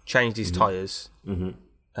him changed his tyres,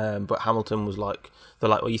 but Hamilton was like, they're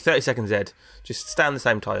like, "Well, you're 30 seconds ahead. Just stay on the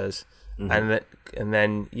same tyres, and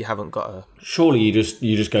then you haven't got a." Surely you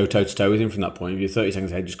just go toe to toe with him from that point. If you're 30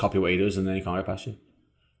 seconds ahead, just copy what he does, and then he can't get past you.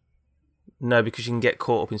 No, because you can get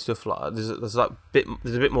caught up in stuff like that. There's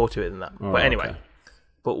a bit more to it than that. But anyway,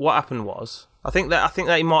 But what happened was, I think that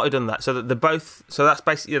he might have done that, so that they're both. So that's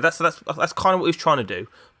basically that's kind of what he was trying to do.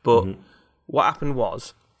 But what happened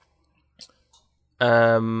was,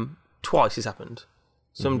 twice this happened.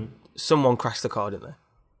 Someone crashed the car, didn't they?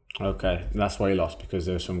 Okay, and that's why he lost, because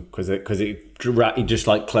there was he just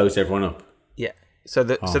like closed everyone up. Yeah. So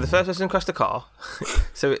the first person crashed the car.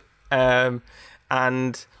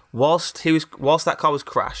 And whilst that car was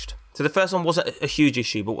crashed, so the first one wasn't a huge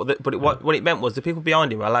issue, but what it meant was the people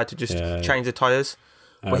behind him were allowed to just change the tyres,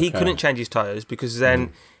 but he couldn't change his tyres because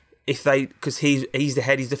then because he's the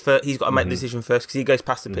head, he's the first, he's got to make the decision first because he goes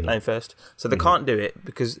past the pit lane first, so they can't do it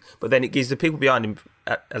but then it gives the people behind him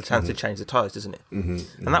a chance to change the tyres, doesn't it?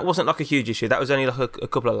 And that wasn't like a huge issue. That was only like a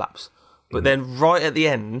couple of laps, but then right at the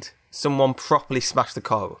end, someone properly smashed the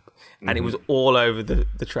car up. And it was all over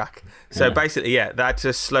the track. So basically, they had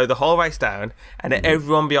to slow the whole race down, and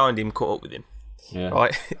everyone behind him caught up with him. Yeah.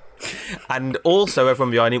 Right? And also, everyone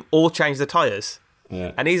behind him all changed the tyres.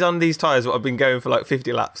 Yeah. And he's on these tyres that have been going for like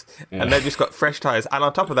 50 laps. Yeah. And they've just got fresh tyres. And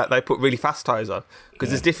on top of that, they put really fast tyres on. Because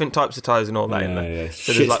there's different types of tyres and all that in there. Yeah.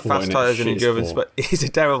 So there's like fast tyres and endurance. But it's a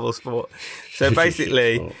terrible sport. So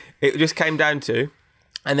basically, it just came down to...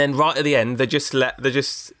 And then right at the end, they just...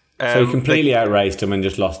 So he completely outraced him and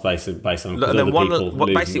just lost based on other people.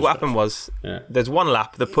 Basically, what happened was there's one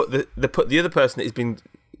lap. They put the other person that he's been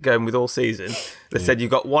going with all season. They said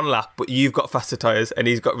you've got one lap, but you've got faster tyres, and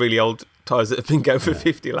he's got really old tyres that have been going for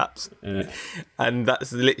 50 laps. And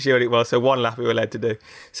that's literally what it was. So one lap we were allowed to do.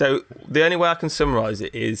 So the only way I can summarise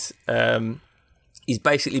it is he's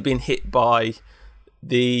basically been hit by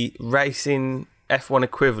the racing F1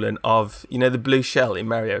 equivalent of, the blue shell in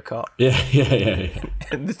Mario Kart. Yeah.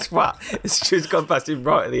 And the twat, it's just gone past him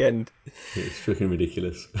right at the end. It's freaking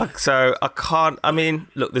ridiculous. So I can't,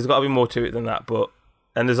 look, there's got to be more to it than that,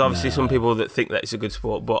 and there's obviously some people that think that it's a good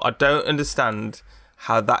sport, but I don't understand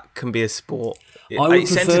how that can be a sport.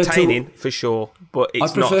 It's entertaining for sure, but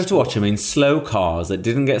it's not. I prefer to watch them in slow cars that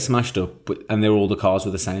didn't get smashed up, and all the cars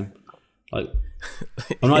were the same. Like,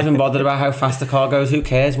 I'm not even bothered about how fast the car goes. Who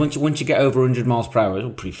cares? Once you get over 100 miles per hour, it's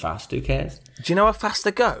all pretty fast. Who cares? Do you know how fast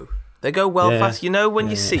they go? They go fast. When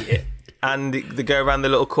you see it, and they go around the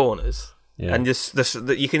little corners, and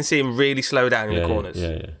you can see them really slow down in the corners.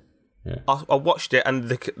 Yeah. I watched it, and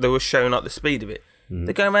they were showing like the speed of it.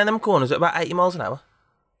 They're going around them corners at about 80 miles an hour.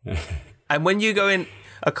 And when you go in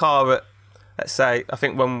a car at, let's say, I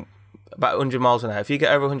think when about 100 miles an hour, if you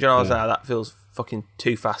get over 100 miles an hour, that feels fucking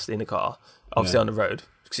too fast in a car. Obviously on the road,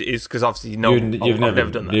 because obviously I've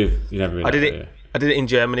never done that. You've never been. I did it in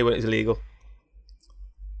Germany when it was illegal.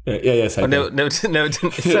 Yeah. I've never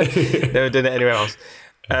done it anywhere else.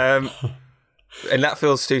 And that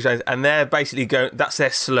feels too strange. And they're basically going. That's their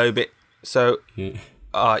slow bit. So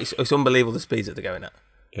it's unbelievable the speeds that they're going at.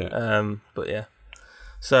 Yeah. But yeah.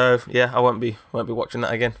 So I won't be watching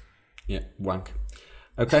that again. Yeah. Wank.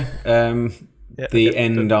 Okay. The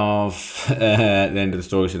end of the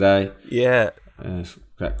story today. Yeah.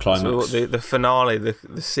 Climax. So the finale,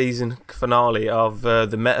 the season finale of the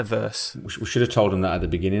Metaverse. We should have told them that at the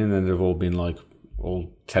beginning, and then they've all been like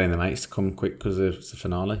all telling their mates to come quick because it's the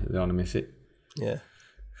finale. They don't want to miss it. Yeah.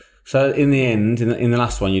 So in the end, in the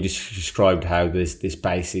last one, you just described how this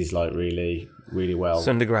base is like really, really well. It's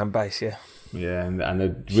underground base, yeah. Yeah, and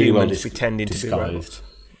they're really well pretending disguised. To be robots.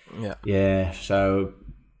 Yeah. Yeah. So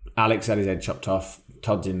Alex had his head chopped off.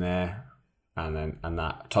 Todd's in there, and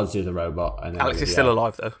that Todd's the robot. And then Alex is still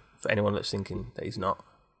alive though. For anyone that's thinking that he's not.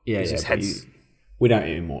 Yeah. His head's... we don't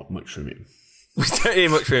hear much from him. We don't hear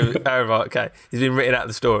much from him. Oh right, okay. He's been written out of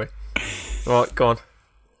the story. Right, go on.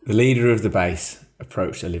 The leader of the base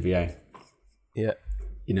approached Olivier. Yeah.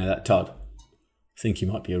 You know that, Todd? I think he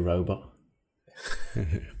might be a robot.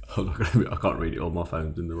 Hold on, I can't read it. All my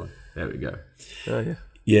phone's in the way. There we go. Oh yeah.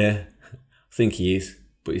 Yeah, I think he is,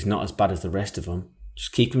 but he's not as bad as the rest of them.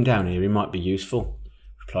 Just keep him down here. He might be useful,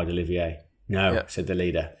 replied Olivier. No, said the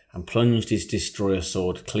leader, and plunged his destroyer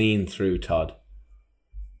sword clean through Todd.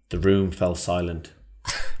 The room fell silent.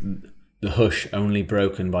 The hush only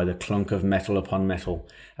broken by the clunk of metal upon metal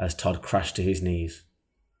as Todd crashed to his knees.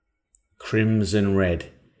 Crimson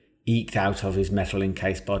red eked out of his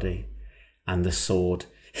metal-encased body, and the sword,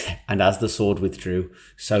 and as the sword withdrew,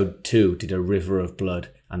 so too did a river of blood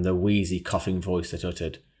and the wheezy, coughing voice that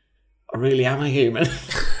uttered, I really am a human.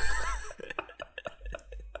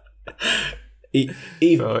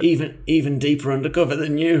 Even deeper undercover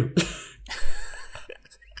than you.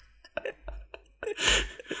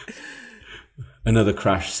 Another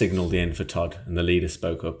crash signalled the end for Todd, and the leader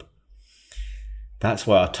spoke up. That's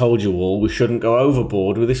why I told you all we shouldn't go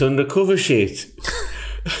overboard with this undercover shit.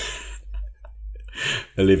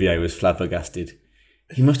 Olivier was flabbergasted.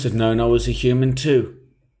 You must have known I was a human too.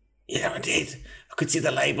 Yeah, I did. I could see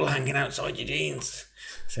the label hanging outside your jeans,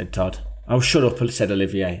 said Todd. Oh, shut up, said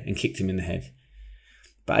Olivier, and kicked him in the head.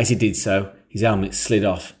 But as he did so, his helmet slid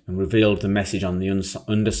off and revealed the message on the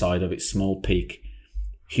underside of its small peak.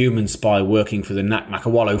 Human spy working for the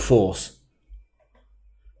Nakmakawalo force.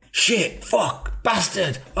 Shit, fuck,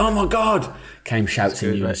 bastard, oh my god, came shouts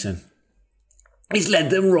in unison. He's led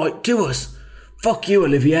them right to us. Fuck you,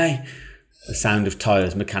 Olivier. The sound of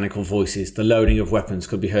tyres, mechanical voices, the loading of weapons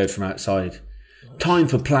could be heard from outside. Time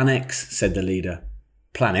for Plan X, said the leader.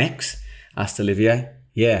 Plan X? Asked Olivier.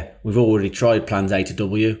 Yeah, we've already tried plans A to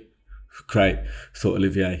W. Great, thought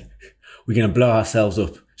Olivier. We're going to blow ourselves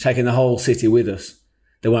up, taking the whole city with us.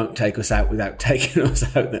 They won't take us out without taking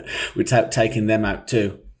us out, without taking them out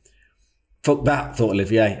too. Fuck that, thought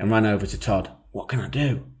Olivier, and ran over to Todd. What can I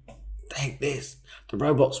do? Take this. The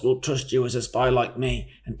robots will trust you as a spy like me,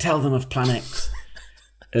 and tell them of Plan X.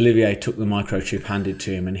 Olivier took the microchip handed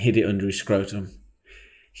to him and hid it under his scrotum.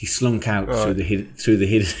 He slunk out through the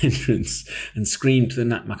hidden entrance and screamed to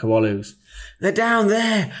the Nakmakawalos. They're down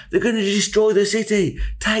there! They're going to destroy the city!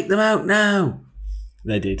 Take them out now!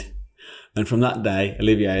 They did. And from that day,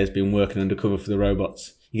 Olivier has been working undercover for the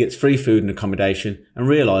robots. He gets free food and accommodation and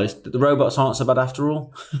realised that the robots aren't so bad after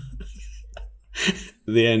all.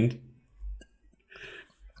 The end.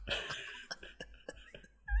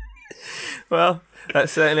 Well, that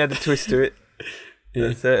certainly had a twist to it. Yeah.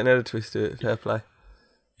 That certainly had a twist to it. Fair play.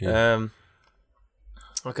 Yeah.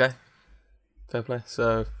 Okay. Fair play.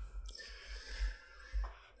 So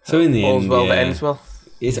in the all's end, well that ends well.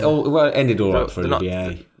 It ended all right for They're not-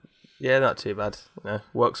 Olivier. Yeah, not too bad.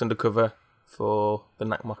 Works undercover for the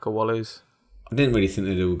Nakmakawalus. I didn't really think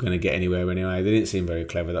that they were going to get anywhere anyway. They didn't seem very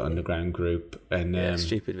clever, that underground group. And Yeah,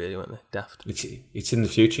 stupid really, weren't they? Daft. it's in the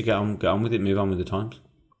future. Get on with it. Move on with the times.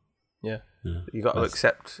 Yeah. Yeah. You got to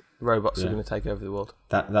accept robots are Yeah. going to take over the world.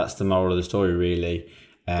 That's the moral of the story, really.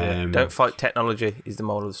 Don't fight technology is the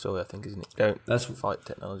moral of the story, I think, isn't it? Don't fight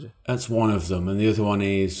technology. That's one of them, and the other one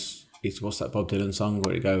is what's that Bob Dylan song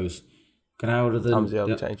where it goes, "Get out of the Times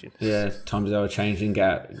are changing. Yeah, times are changing.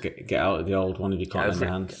 Get out of the old one if you can't lend a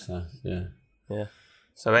hand." So, yeah. Yeah.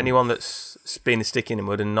 So anyone that's been a stick in the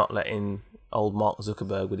mud and not letting old Mark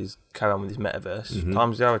Zuckerberg carry on with his metaverse,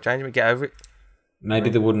 times are changing. Get over it. Maybe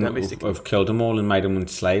they wouldn't have killed them all and made them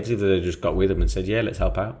into slaves if they just got with them and said, "Yeah, let's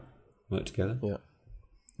help out, work together." Yeah.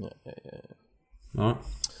 All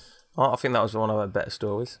right. I think that was one of our better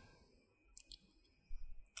stories.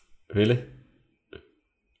 Really?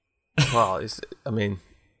 Well,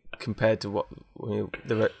 compared to what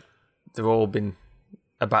they've all been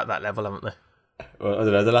about that level, haven't they? Well, I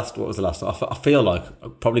don't know. What was the last one? I feel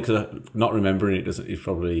like probably because not remembering it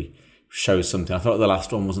probably shows something. I thought the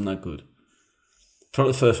last one wasn't that good. I thought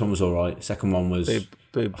the first one was all right. Second one was. I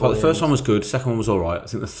thought the first one was good. Second one was all right. I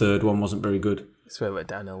think the third one wasn't very good. It's where it went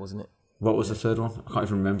downhill, wasn't it? What was the third one? I can't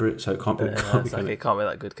even remember it, so it can't be. It can't be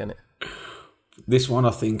that good, can it? This one,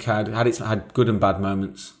 I think, had good and bad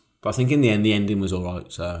moments, but I think in the end, the ending was all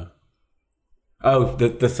right. So,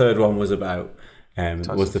 the third one was about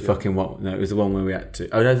was the fucking one? No, it was the one where we had to.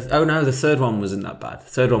 Oh no, the third one wasn't that bad. The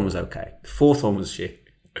third one was okay. The fourth one was shit.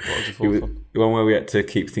 What was the fourth one? The one where we had to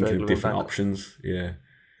keep thinking Burglar of different and options. Yeah.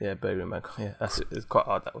 Yeah, Burger and Bangkok. Yeah, it's quite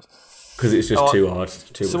hard. That was because it's just too hard.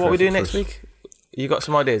 So what are we doing next week? You got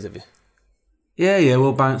some ideas, have you? Yeah,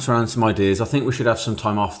 we'll bounce around some ideas. I think we should have some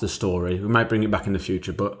time off the story. We might bring it back in the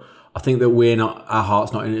future, but I think that our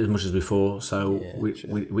heart's not in it as much as before. So we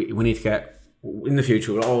need to get in the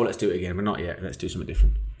future. Let's do it again, but not yet. Let's do something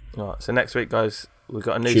different. All right. So next week, guys, we've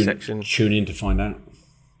got a new section. Tune in to find out.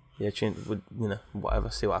 Yeah, whatever.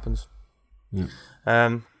 See what happens. Yeah.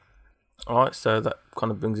 All right. So that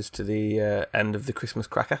kind of brings us to the end of the Christmas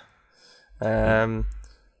cracker.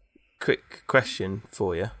 Quick question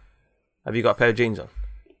for you. Have you got a pair of jeans on?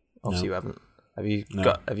 Obviously you haven't. Have you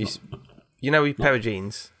got? Have you? You know, a pair of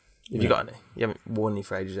jeans. Have you got any? You haven't worn any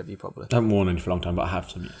for ages, have you? Probably. I haven't worn any for a long time, but I have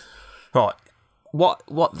some. Yes. Right. What?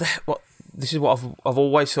 This is what I've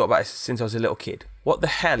always thought about since I was a little kid. What the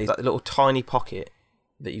hell is that little tiny pocket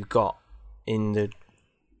that you've got in the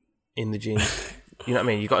jeans? You know what I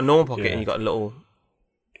mean? You've got a normal pocket and you've got a little.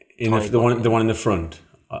 The one in the front.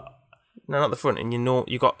 No, not the front.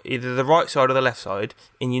 You got either the right side or the left side.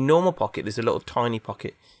 In your normal pocket, there's a little tiny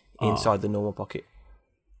pocket inside the normal pocket.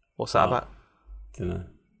 What's that about? I don't know.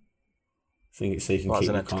 I think it's so you can keep.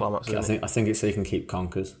 I think it's so you can keep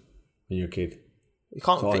conkers when you're a kid. You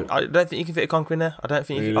can't. I don't think you can fit a conker in there. I don't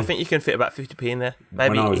think. Really? I think you can fit about 50p in there.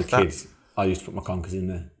 Maybe when I was a kid, I used to put my conkers in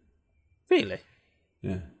there. Really?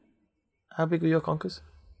 Yeah. How big were your conkers?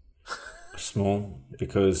 small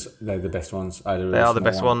because they're the best ones. They are the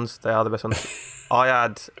best ones. They are the best ones. I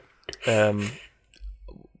had, I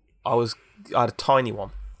had a tiny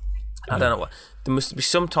one. I don't know what. There must be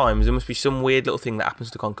some weird little thing that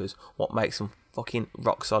happens to conkers. What makes them fucking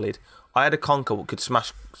rock solid? I had a conker that could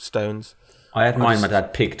smash stones. I had mine. My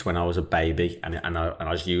dad picked when I was a baby, and I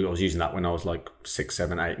was using that when I was like 6,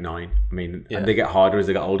 7, 8, 9. I mean, and they get harder as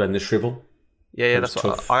they get older, and they shrivel. Yeah, that's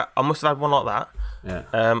what I must have had one like that. Yeah.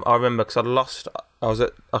 I remember because I'd lost. I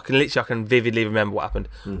can vividly remember what happened.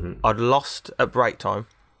 Mm-hmm. I'd lost at break time,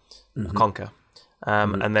 a conker,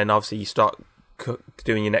 and then obviously you start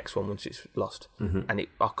doing your next one once it's lost, and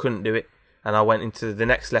I couldn't do it. And I went into the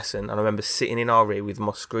next lesson, and I remember sitting in RE with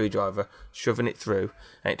my screwdriver, shoving it through,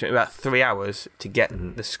 and it took me about 3 hours to get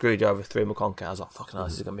the screwdriver through my conker. I was like, fucking hell,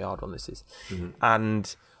 this is going to be a hard one, this is.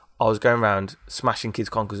 And I was going around smashing kids'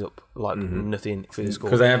 conkers up like nothing through the school.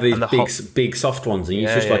 Because they have these big soft ones, and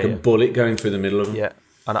it's just like a bullet going through the middle of them. Yeah,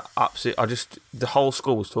 and the whole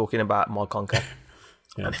school was talking about my conker.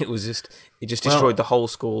 And it just destroyed the whole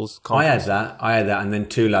school's conkers. I had that, and then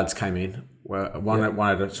 2 lads came in. Where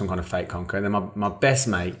one had some kind of fake conker, and then my best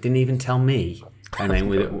mate didn't even tell me. Came in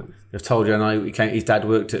with it. I've told you, I know. His dad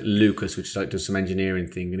worked at Lucas, which is like does some engineering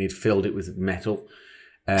thing, and he'd filled it with metal.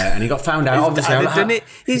 And he got found out. Obviously,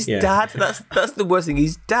 his dad. That's the worst thing.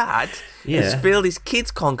 His dad has filled his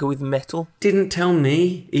kid's conker with metal. Didn't tell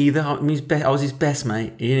me either. I was his best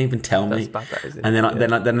mate. He didn't even tell me. That's bad, that, isn't it? And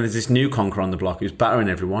then there's this new conker on the block who's battering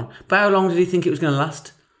everyone. But how long did he think it was going to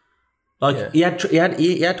last? Like he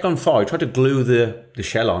had gone far. He tried to glue the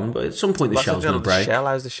shell on, but at some point the shell's going to break.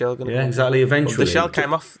 How's the shell going to break? Yeah, exactly. Eventually, the shell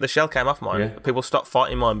came off. The shell came off mine. Yeah. People stopped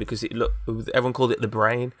fighting mine because everyone called it the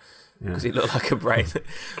brain. Because it looked like a brain.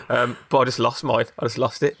 But I just lost mine. I just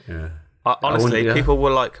lost it. Yeah. Honestly, people were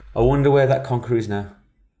like... I wonder where that conker is now.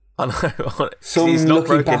 I know. Some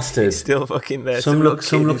lucky bastard. He's still fucking there. Some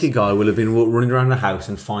lucky guy will have been running around the house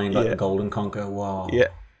and find like a golden conker. Wow. Yeah.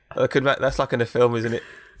 That's like in a film, isn't it?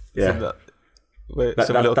 Yeah. That's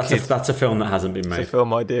a film that hasn't been made. It's a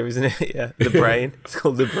film idea, isn't it? Yeah. The Brain. It's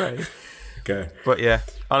called The Brain. Okay. But yeah,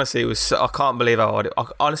 honestly, I can't believe how hard it.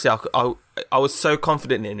 I was so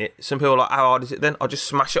confident in it. Some people are like, how hard is it then? I'll just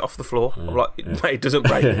smash it off the floor. I'm like, mate, it doesn't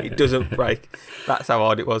break. It doesn't break. That's how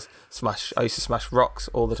hard it was. I used to smash rocks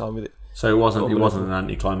all the time with it. So it wasn't an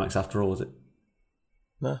anticlimax after all, was it?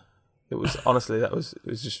 No. It was, honestly, it was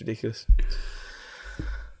just ridiculous.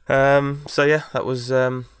 So yeah, that was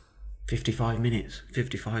 55 minutes.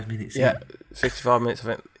 55 minutes. Yeah, 55 minutes. I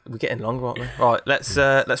think we're getting longer, aren't we? Right, let's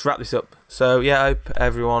wrap this up. So yeah, I hope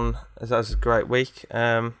everyone has a great week.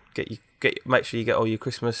 Make sure you get all your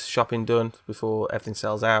Christmas shopping done before everything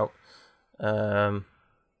sells out.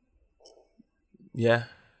 Yeah,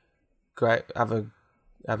 great. Have a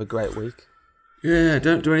great week. Yeah,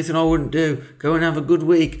 don't do anything I wouldn't do. Go and have a good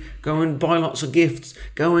week. Go and buy lots of gifts.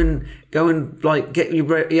 Go and like get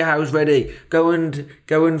your house ready. Go and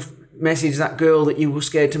message that girl that you were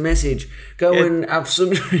scared to message. Go and have some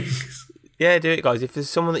drinks. Yeah, do it, guys. If there's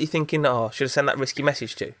someone that you're thinking, should I send that risky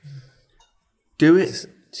message to? Do it.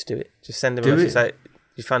 Just do it. Just send them a message. Say,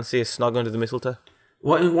 you fancy a snog under the mistletoe?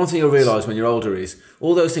 One thing you'll realise when you're older is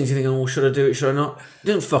all those things you're thinking, should I do it, should I not? It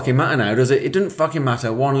doesn't fucking matter now, does it? It doesn't fucking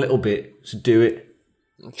matter one little bit, so do it.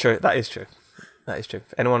 True, that is true. That is true.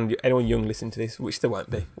 Anyone young listening to this, which there won't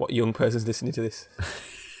be, what young person's listening to this?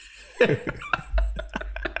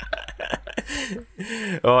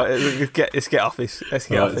 All right, let's get off this. Let's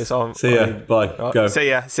get off this. See ya. Bye. Right. Go. See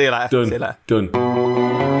ya. See you later. Done. See you later. Done.